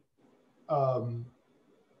you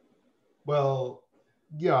well,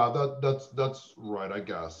 yeah, that's right, I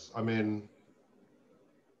guess. I mean,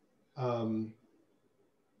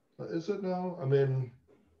 is it now? I mean,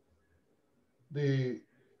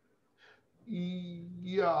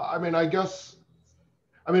 yeah, I mean, I guess,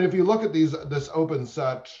 I mean, if you look at this open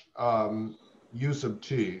set U sub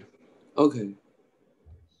t. Okay.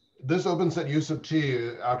 This open set U sub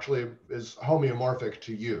t actually is homeomorphic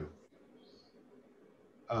to U.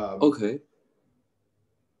 Okay.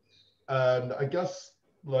 And I guess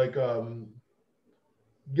like, yeah,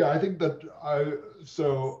 I think that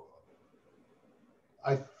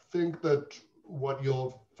I think that what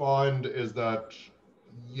you'll find is that,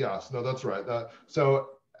 yes, no, that's right. So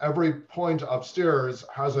every point upstairs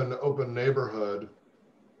has an open neighborhood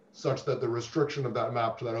such that the restriction of that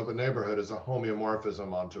map to that open neighborhood is a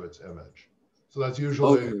homeomorphism onto its image. So that's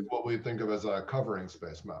usually what we think of as a covering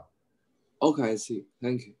space map. Okay, I see.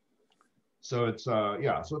 Thank you. So it's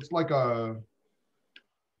yeah, so it's like a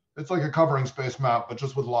covering space map, but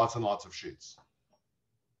just with lots and lots of sheets.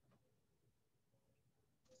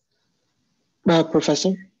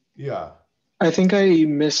 Professor? Yeah. I think I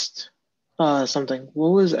missed something. What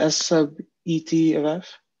was S sub ET of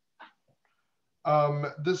F?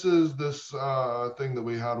 This is this thing that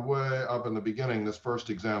we had way up in the beginning, this first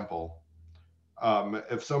example.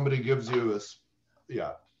 If somebody gives you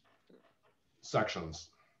sections.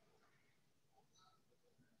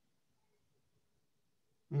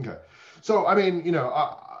 Okay. So, I mean, you know,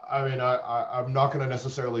 I'm not going to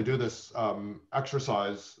necessarily do this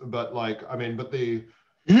exercise, but like, I mean, but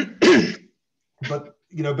but,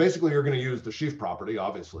 you know, basically you're going to use the sheaf property,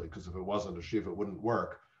 obviously, because if it wasn't a sheaf, it wouldn't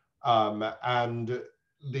work. And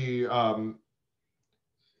you know,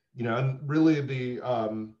 and really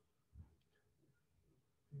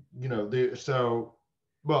you know, so,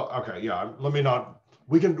 well, okay, yeah, let me not,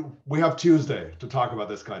 we have Tuesday to talk about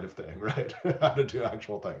this kind of thing, right? How to do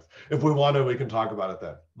actual things. If we want to, we can talk about it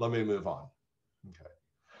then. Let me move on.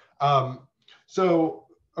 Okay. So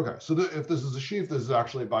if this is a sheaf, this is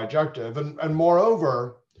actually bijective. And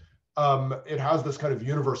moreover, it has this kind of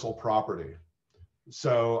universal property.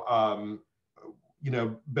 So, you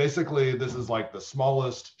know, basically this is like the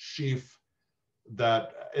smallest sheaf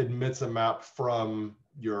that admits a map from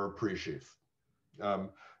your pre-sheaf.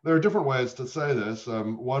 There are different ways to say this.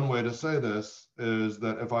 One way to say this is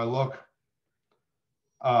that if I look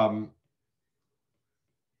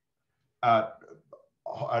at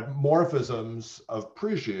morphisms of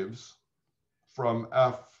pre-sheaves from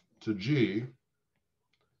F to G,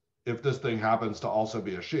 if this thing happens to also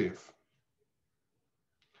be a sheaf,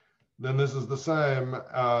 then this is the same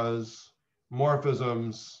as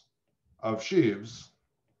morphisms of sheaves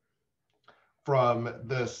from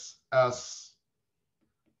this S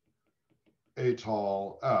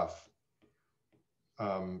atol F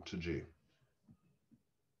to G.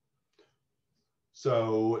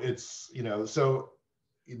 So it's, you know, so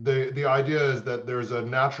the idea is that there's a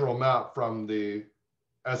natural map from the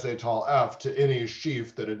S atol F to any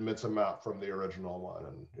sheaf that admits a map from the original one,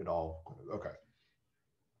 and it all, okay.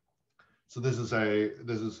 So this is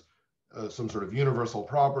some sort of universal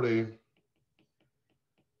property.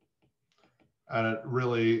 And it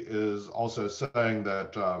really is also saying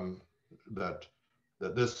that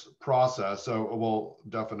that this process, so well,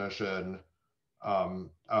 definition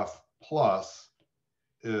F plus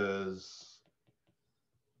is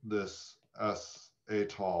this S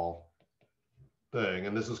atol thing,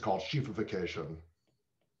 and this is called sheafification.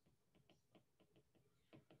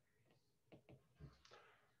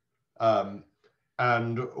 And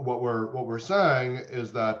what we're saying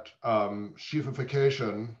is that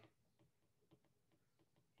sheafification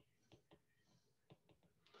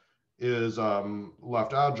is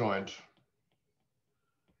left adjoint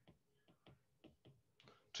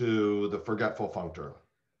to the forgetful functor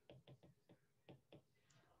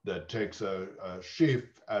that takes a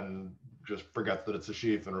sheaf and just forgets that it's a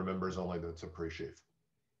sheaf and remembers only that it's a pre-sheaf.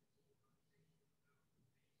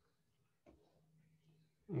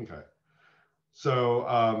 Okay,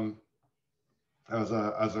 so as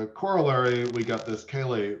a corollary, we get this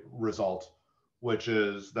Cayley result, which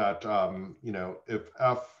is that you know, if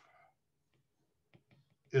F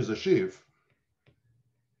is a sheaf,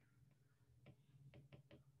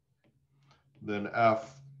 then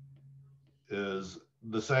F is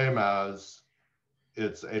the same as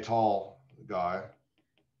its atol guy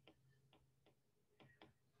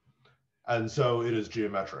And so it is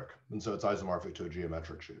geometric. And so it's isomorphic to a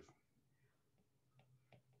geometric sheaf.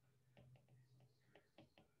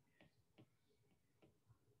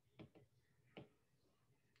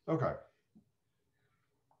 Okay.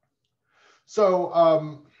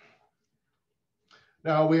 So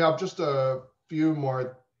now we have just a few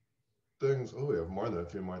more things. Oh, we have more than a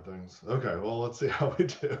few more things. Okay, well, let's see how we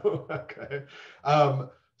do. Okay.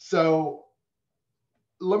 So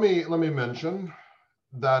let me mention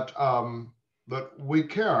that that we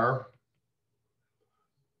care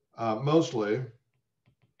mostly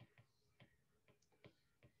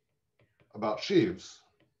about sheaves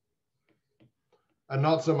and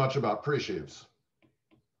not so much about pre-sheaves.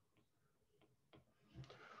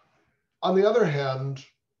 On the other hand,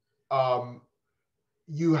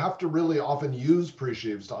 you have to really often use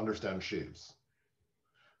pre-sheaves to understand sheaves.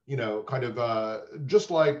 You know, kind of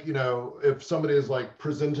just like, you know, if somebody is like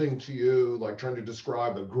presenting to you, like trying to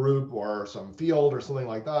describe a group or some field or something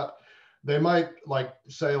like that, they might like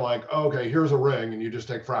say like, oh, okay, here's a ring and you just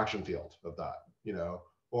take fraction field of that, you know,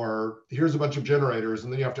 or here's a bunch of generators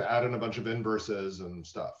and then you have to add in a bunch of inverses and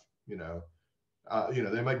stuff, you know.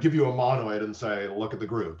 They might give you a monoid and say, look at the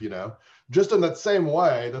group, you know. Just in that same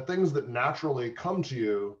way, the things that naturally come to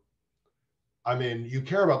you, I mean, you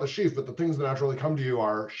care about the sheaf, but the things that naturally come to you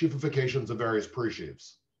are sheafifications of various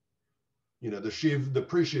pre-sheaves. You know, the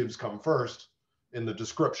pre-sheaves come first in the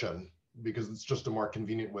description because it's just a more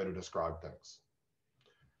convenient way to describe things.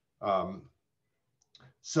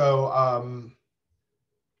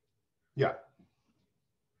 Yeah.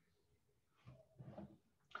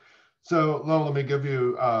 So now let me give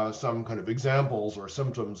you some kind of examples or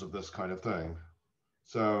symptoms of this kind of thing.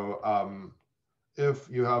 So if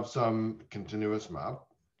you have some continuous map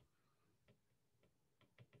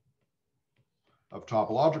of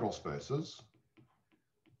topological spaces,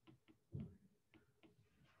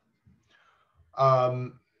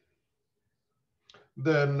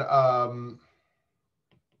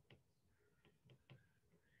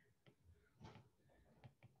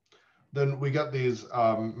 then we get these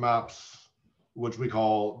maps, which we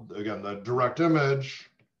call, again, the direct image,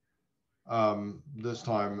 this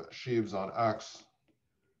time sheaves on X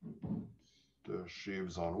to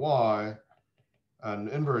sheaves on Y, and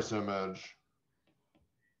inverse image,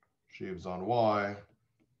 sheaves on Y,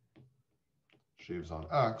 sheaves on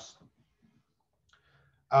X.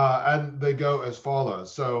 And they go as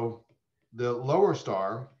follows. So the lower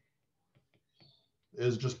star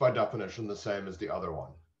is just by definition the same as the other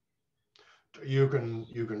one. You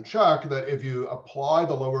can check that if you apply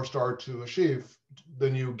the lower star to a sheaf,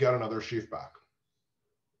 then you get another sheaf back.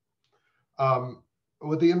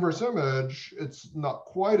 With the inverse image, it's not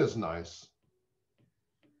quite as nice.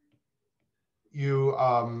 You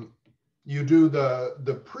do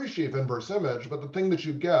the pre-sheaf inverse image, but the thing that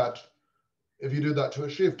you get if you do that to a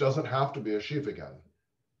sheaf doesn't have to be a sheaf again.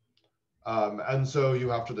 And so you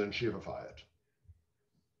have to then sheafify it.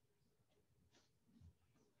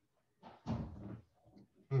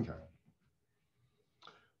 Okay.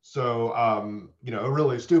 So, a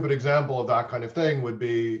really stupid example of that kind of thing would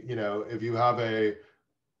be, if you have a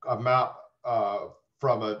map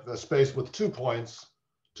from a space with 2 points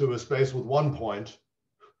to a space with 1 point,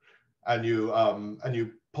 and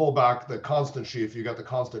you pull back the constant sheaf, you get the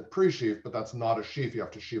constant pre-sheaf, but that's not a sheaf. You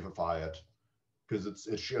have to sheafify it because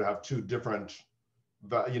it should have two different,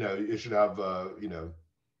 it should have,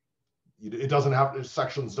 it doesn't have,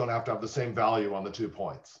 sections don't have to have the same value on the 2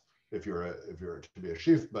 points if you're to be a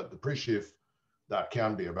sheaf, but the pre-sheaf, that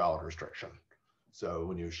can be a valid restriction. So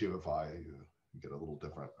when you sheafify, you get a little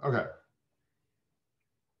different. Okay.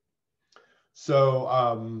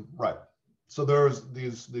 So right. So there's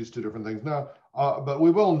these two different things now, but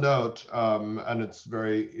we will note, and it's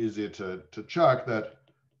very easy to check, that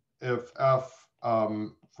if f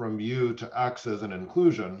from U to X is an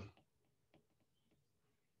inclusion,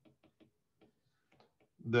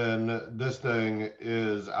 then this thing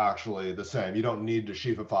is actually the same. You don't need to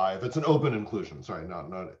sheafify if it's an open inclusion. Sorry,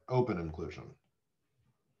 not open inclusion.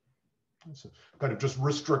 It's kind of just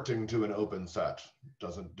restricting to an open set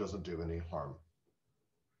doesn't do any harm.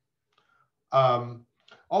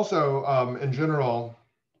 Also, in general,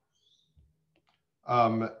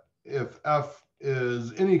 if F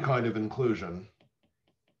is any kind of inclusion,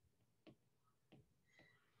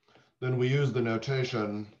 then we use the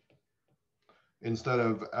notation, instead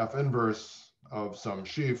of F inverse of some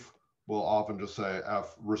sheaf, we'll often just say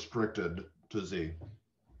F restricted to Z,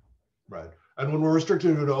 right? And when we're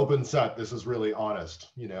restricting to an open set, this is really honest,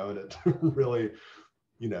 and it really,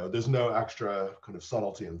 there's no extra kind of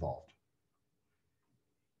subtlety involved.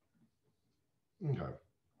 Okay.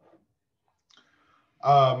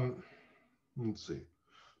 let's see.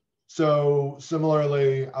 So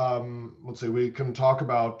similarly, let's see, we can talk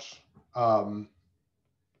about kind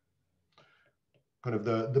of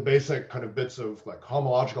the basic kind of bits of like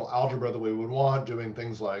homological algebra that we would want, doing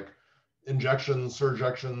things like injections,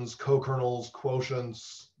 surjections, co-kernels,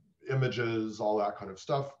 quotients, images, all that kind of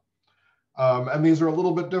stuff. And these are a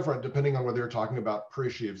little bit different depending on whether you're talking about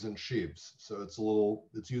pre-sheaves and sheaves. So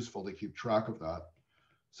it's useful to keep track of that.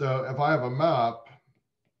 So if I have a map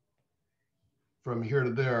from here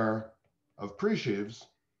to there of pre-sheaves,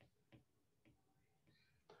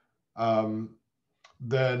 then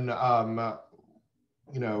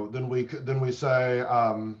you know, then we say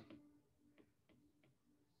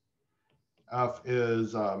F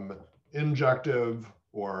is injective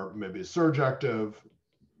or maybe surjective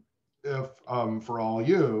if for all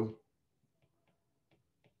U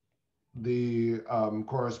the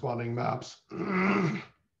corresponding maps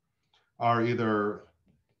are either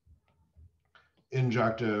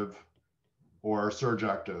injective or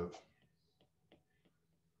surjective.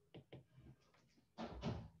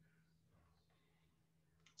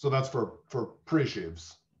 So that's for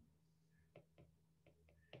pre-sheaves.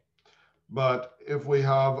 But if we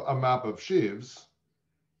have a map of sheaves,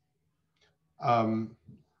 I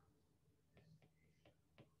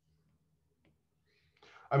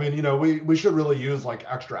mean, you know, we should really use like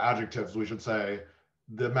extra adjectives. We should say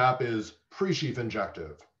the map is pre-sheaf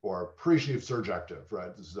injective or pre-sheaf surjective,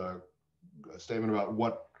 right? This is a statement about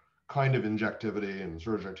what kind of injectivity and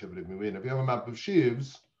surjectivity we mean. If you have a map of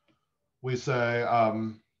sheaves, we say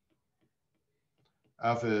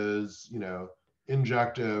F is, you know,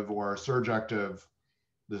 injective or surjective.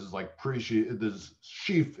 This is like pre-sheaf, this is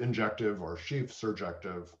sheaf injective or sheaf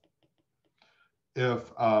surjective.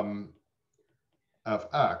 If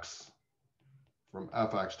Fx from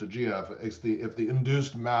Fx to Gf, if the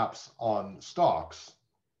induced maps on stocks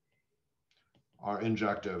are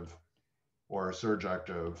injective or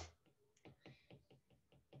surjective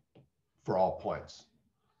for all points.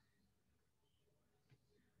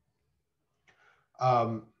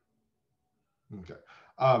 Okay.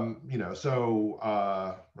 You know, so,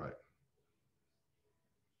 right.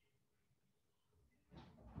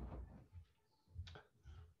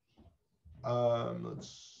 Let's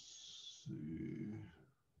see.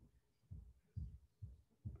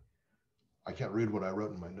 I can't read what I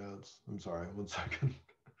wrote in my notes. I'm sorry, 1 second.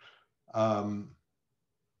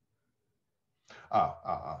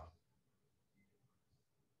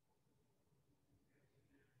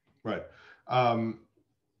 Right.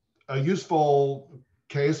 A useful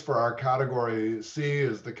case for our category C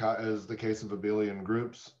is the case of abelian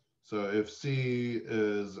groups. So if C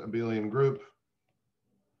is a abelian group,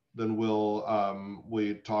 then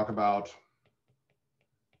we talk about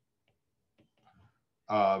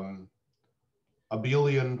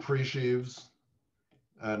abelian pre-sheaves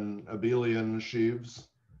and abelian sheaves.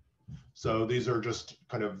 So these are just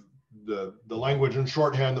kind of the language and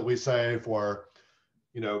shorthand that we say for,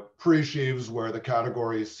 you know, pre-sheaves where the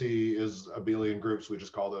category C is abelian groups. We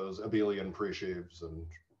just call those abelian pre-sheaves, and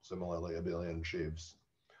similarly abelian sheaves.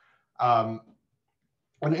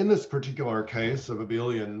 And in this particular case of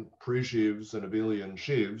abelian pre-sheaves and abelian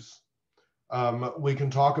sheaves, we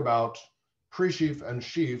can talk about pre-sheaf and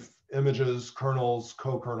sheaf images, kernels,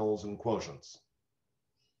 co-kernels, and quotients.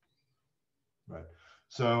 Right.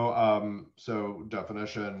 So, so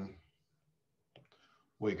definition,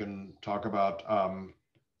 we can talk about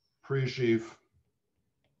pre-sheaf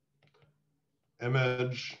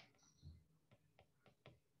image.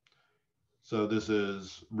 So this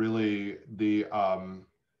is really the,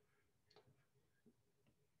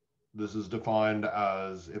 this is defined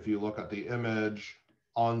as if you look at the image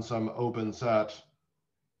on some open set,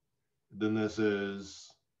 then this is,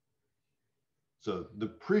 so the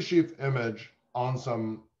pre-sheaf image on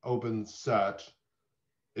some open set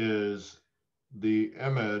is the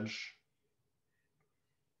image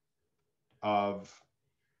of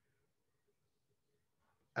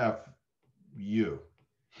FU.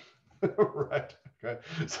 Right. Okay.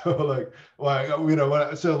 So like, well, you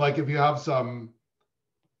know, so like if you have some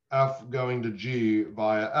F going to G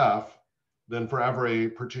via F, then for every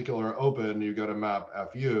particular open, you go to map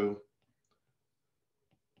FU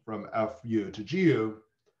from FU to GU.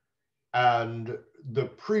 And the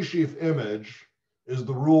pre-sheaf image is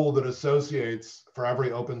the rule that associates for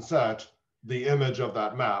every open set the image of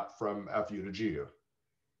that map from FU to GU.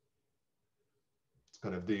 It's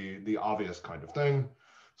kind of the obvious kind of thing.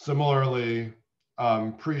 Similarly,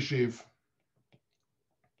 pre-sheaf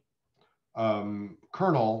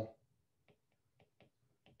kernel.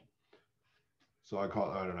 So I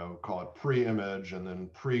don't know, call it pre-image and then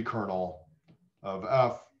pre-kernel of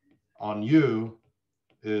F on U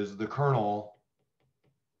is the kernel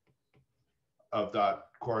of that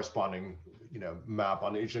corresponding, map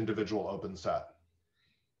on each individual open set.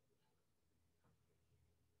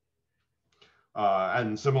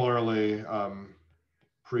 And similarly,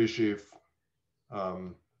 pre-sheaf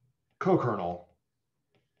co-kernel,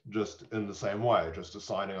 just in the same way, just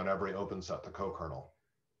assigning on every open set the co-kernel.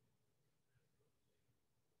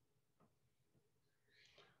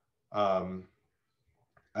 And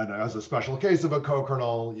as a special case of a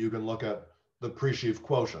co-kernel, you can look at the pre-sheaf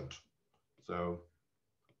quotient. So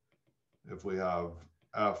if we have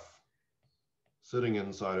F sitting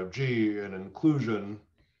inside of G, an inclusion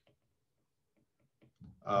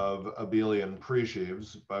of abelian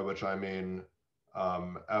pre-sheaves, by which I mean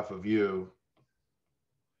F of U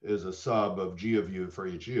is a sub of G of U for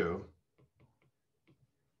each U,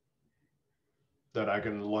 then I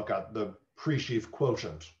can look at the pre-sheaf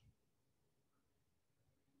quotient,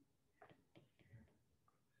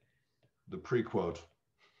 the pre-quote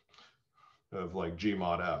of like G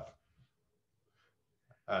mod F.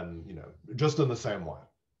 And, just in the same way.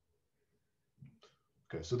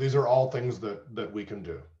 Okay, so these are all things that we can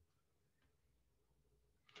do.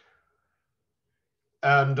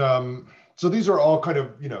 And so these are all kind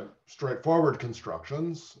of, straightforward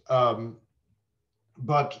constructions,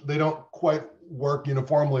 but they don't quite work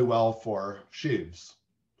uniformly well for sheaves.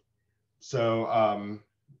 So,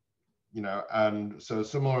 and so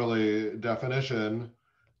similarly, definition,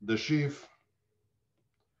 the sheaf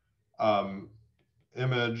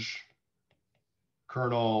image,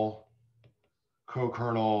 kernel,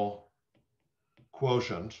 co-kernel,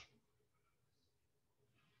 quotient,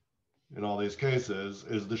 in all these cases,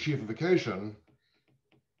 is the sheafification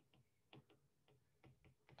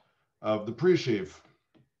of the pre-sheaf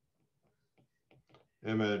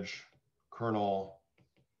image, kernel,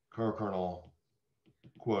 co-kernel,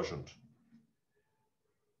 quotient.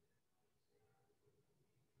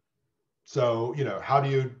 So, how do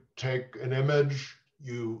you take an image?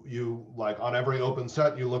 You like on every open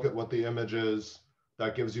set, you look at what the image is,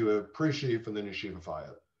 that gives you a pre-sheaf, and then you sheafify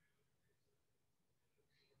it.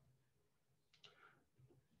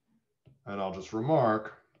 And I'll just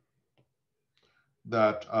remark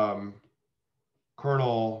that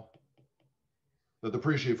the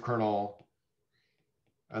pre-sheaf kernel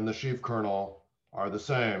and the sheaf kernel are the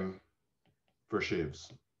same for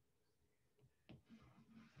sheaves.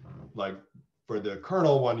 Like for the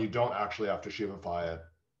kernel one, you don't actually have to sheafify it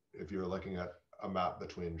if you're looking at a map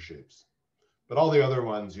between sheaves. But all the other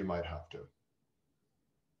ones you might have to.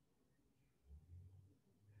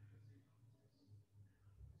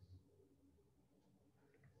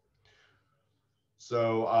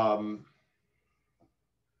 So,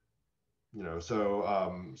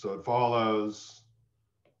 so it follows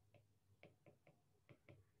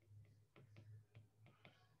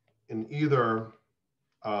in either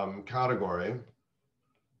category,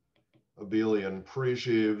 abelian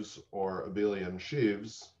pre-sheaves or abelian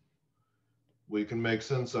sheaves, we can make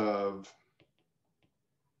sense of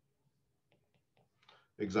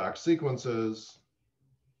exact sequences,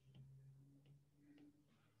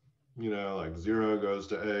 like 0 goes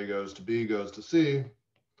to A, goes to B, goes to C,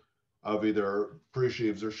 of either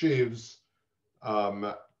pre-sheaves or sheaves,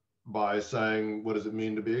 by saying, what does it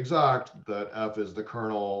mean to be exact? That F is the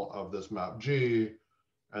kernel of this map G,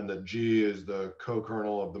 and that G is the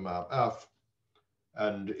co-kernel of the map F.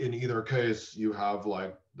 And in either case, you have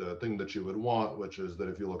like the thing that you would want, which is that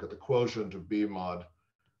if you look at the quotient of B mod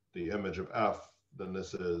the image of F, then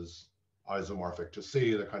this is isomorphic to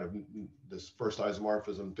C. The kind of this first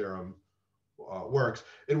isomorphism theorem works.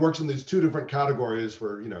 It works in these two different categories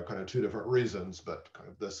for kind of two different reasons, but kind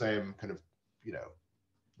of the same kind of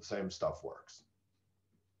the same stuff works.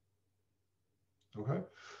 Okay,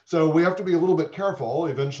 so we have to be a little bit careful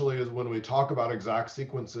eventually is when we talk about exact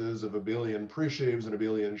sequences of abelian pre-sheaves and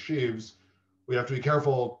abelian sheaves, we have to be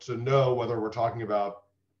careful to know whether we're talking about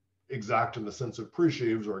exact in the sense of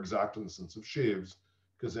pre-sheaves or exact in the sense of sheaves,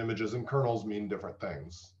 because images and kernels mean different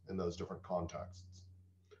things in those different contexts.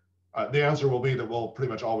 The answer will be that we'll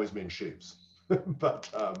pretty much always mean sheaves, but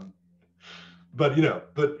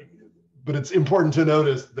it's important to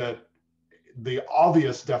notice that the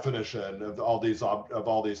obvious definition of all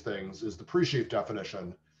these things is the pre-sheaf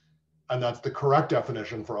definition, and that's the correct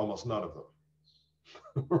definition for almost none of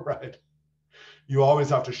them. Right? You always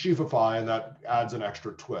have to sheafify, and that adds an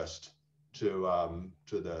extra twist to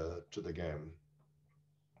the game.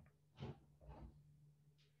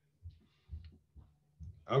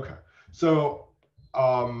 Okay, so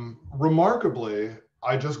remarkably,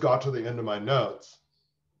 I just got to the end of my notes,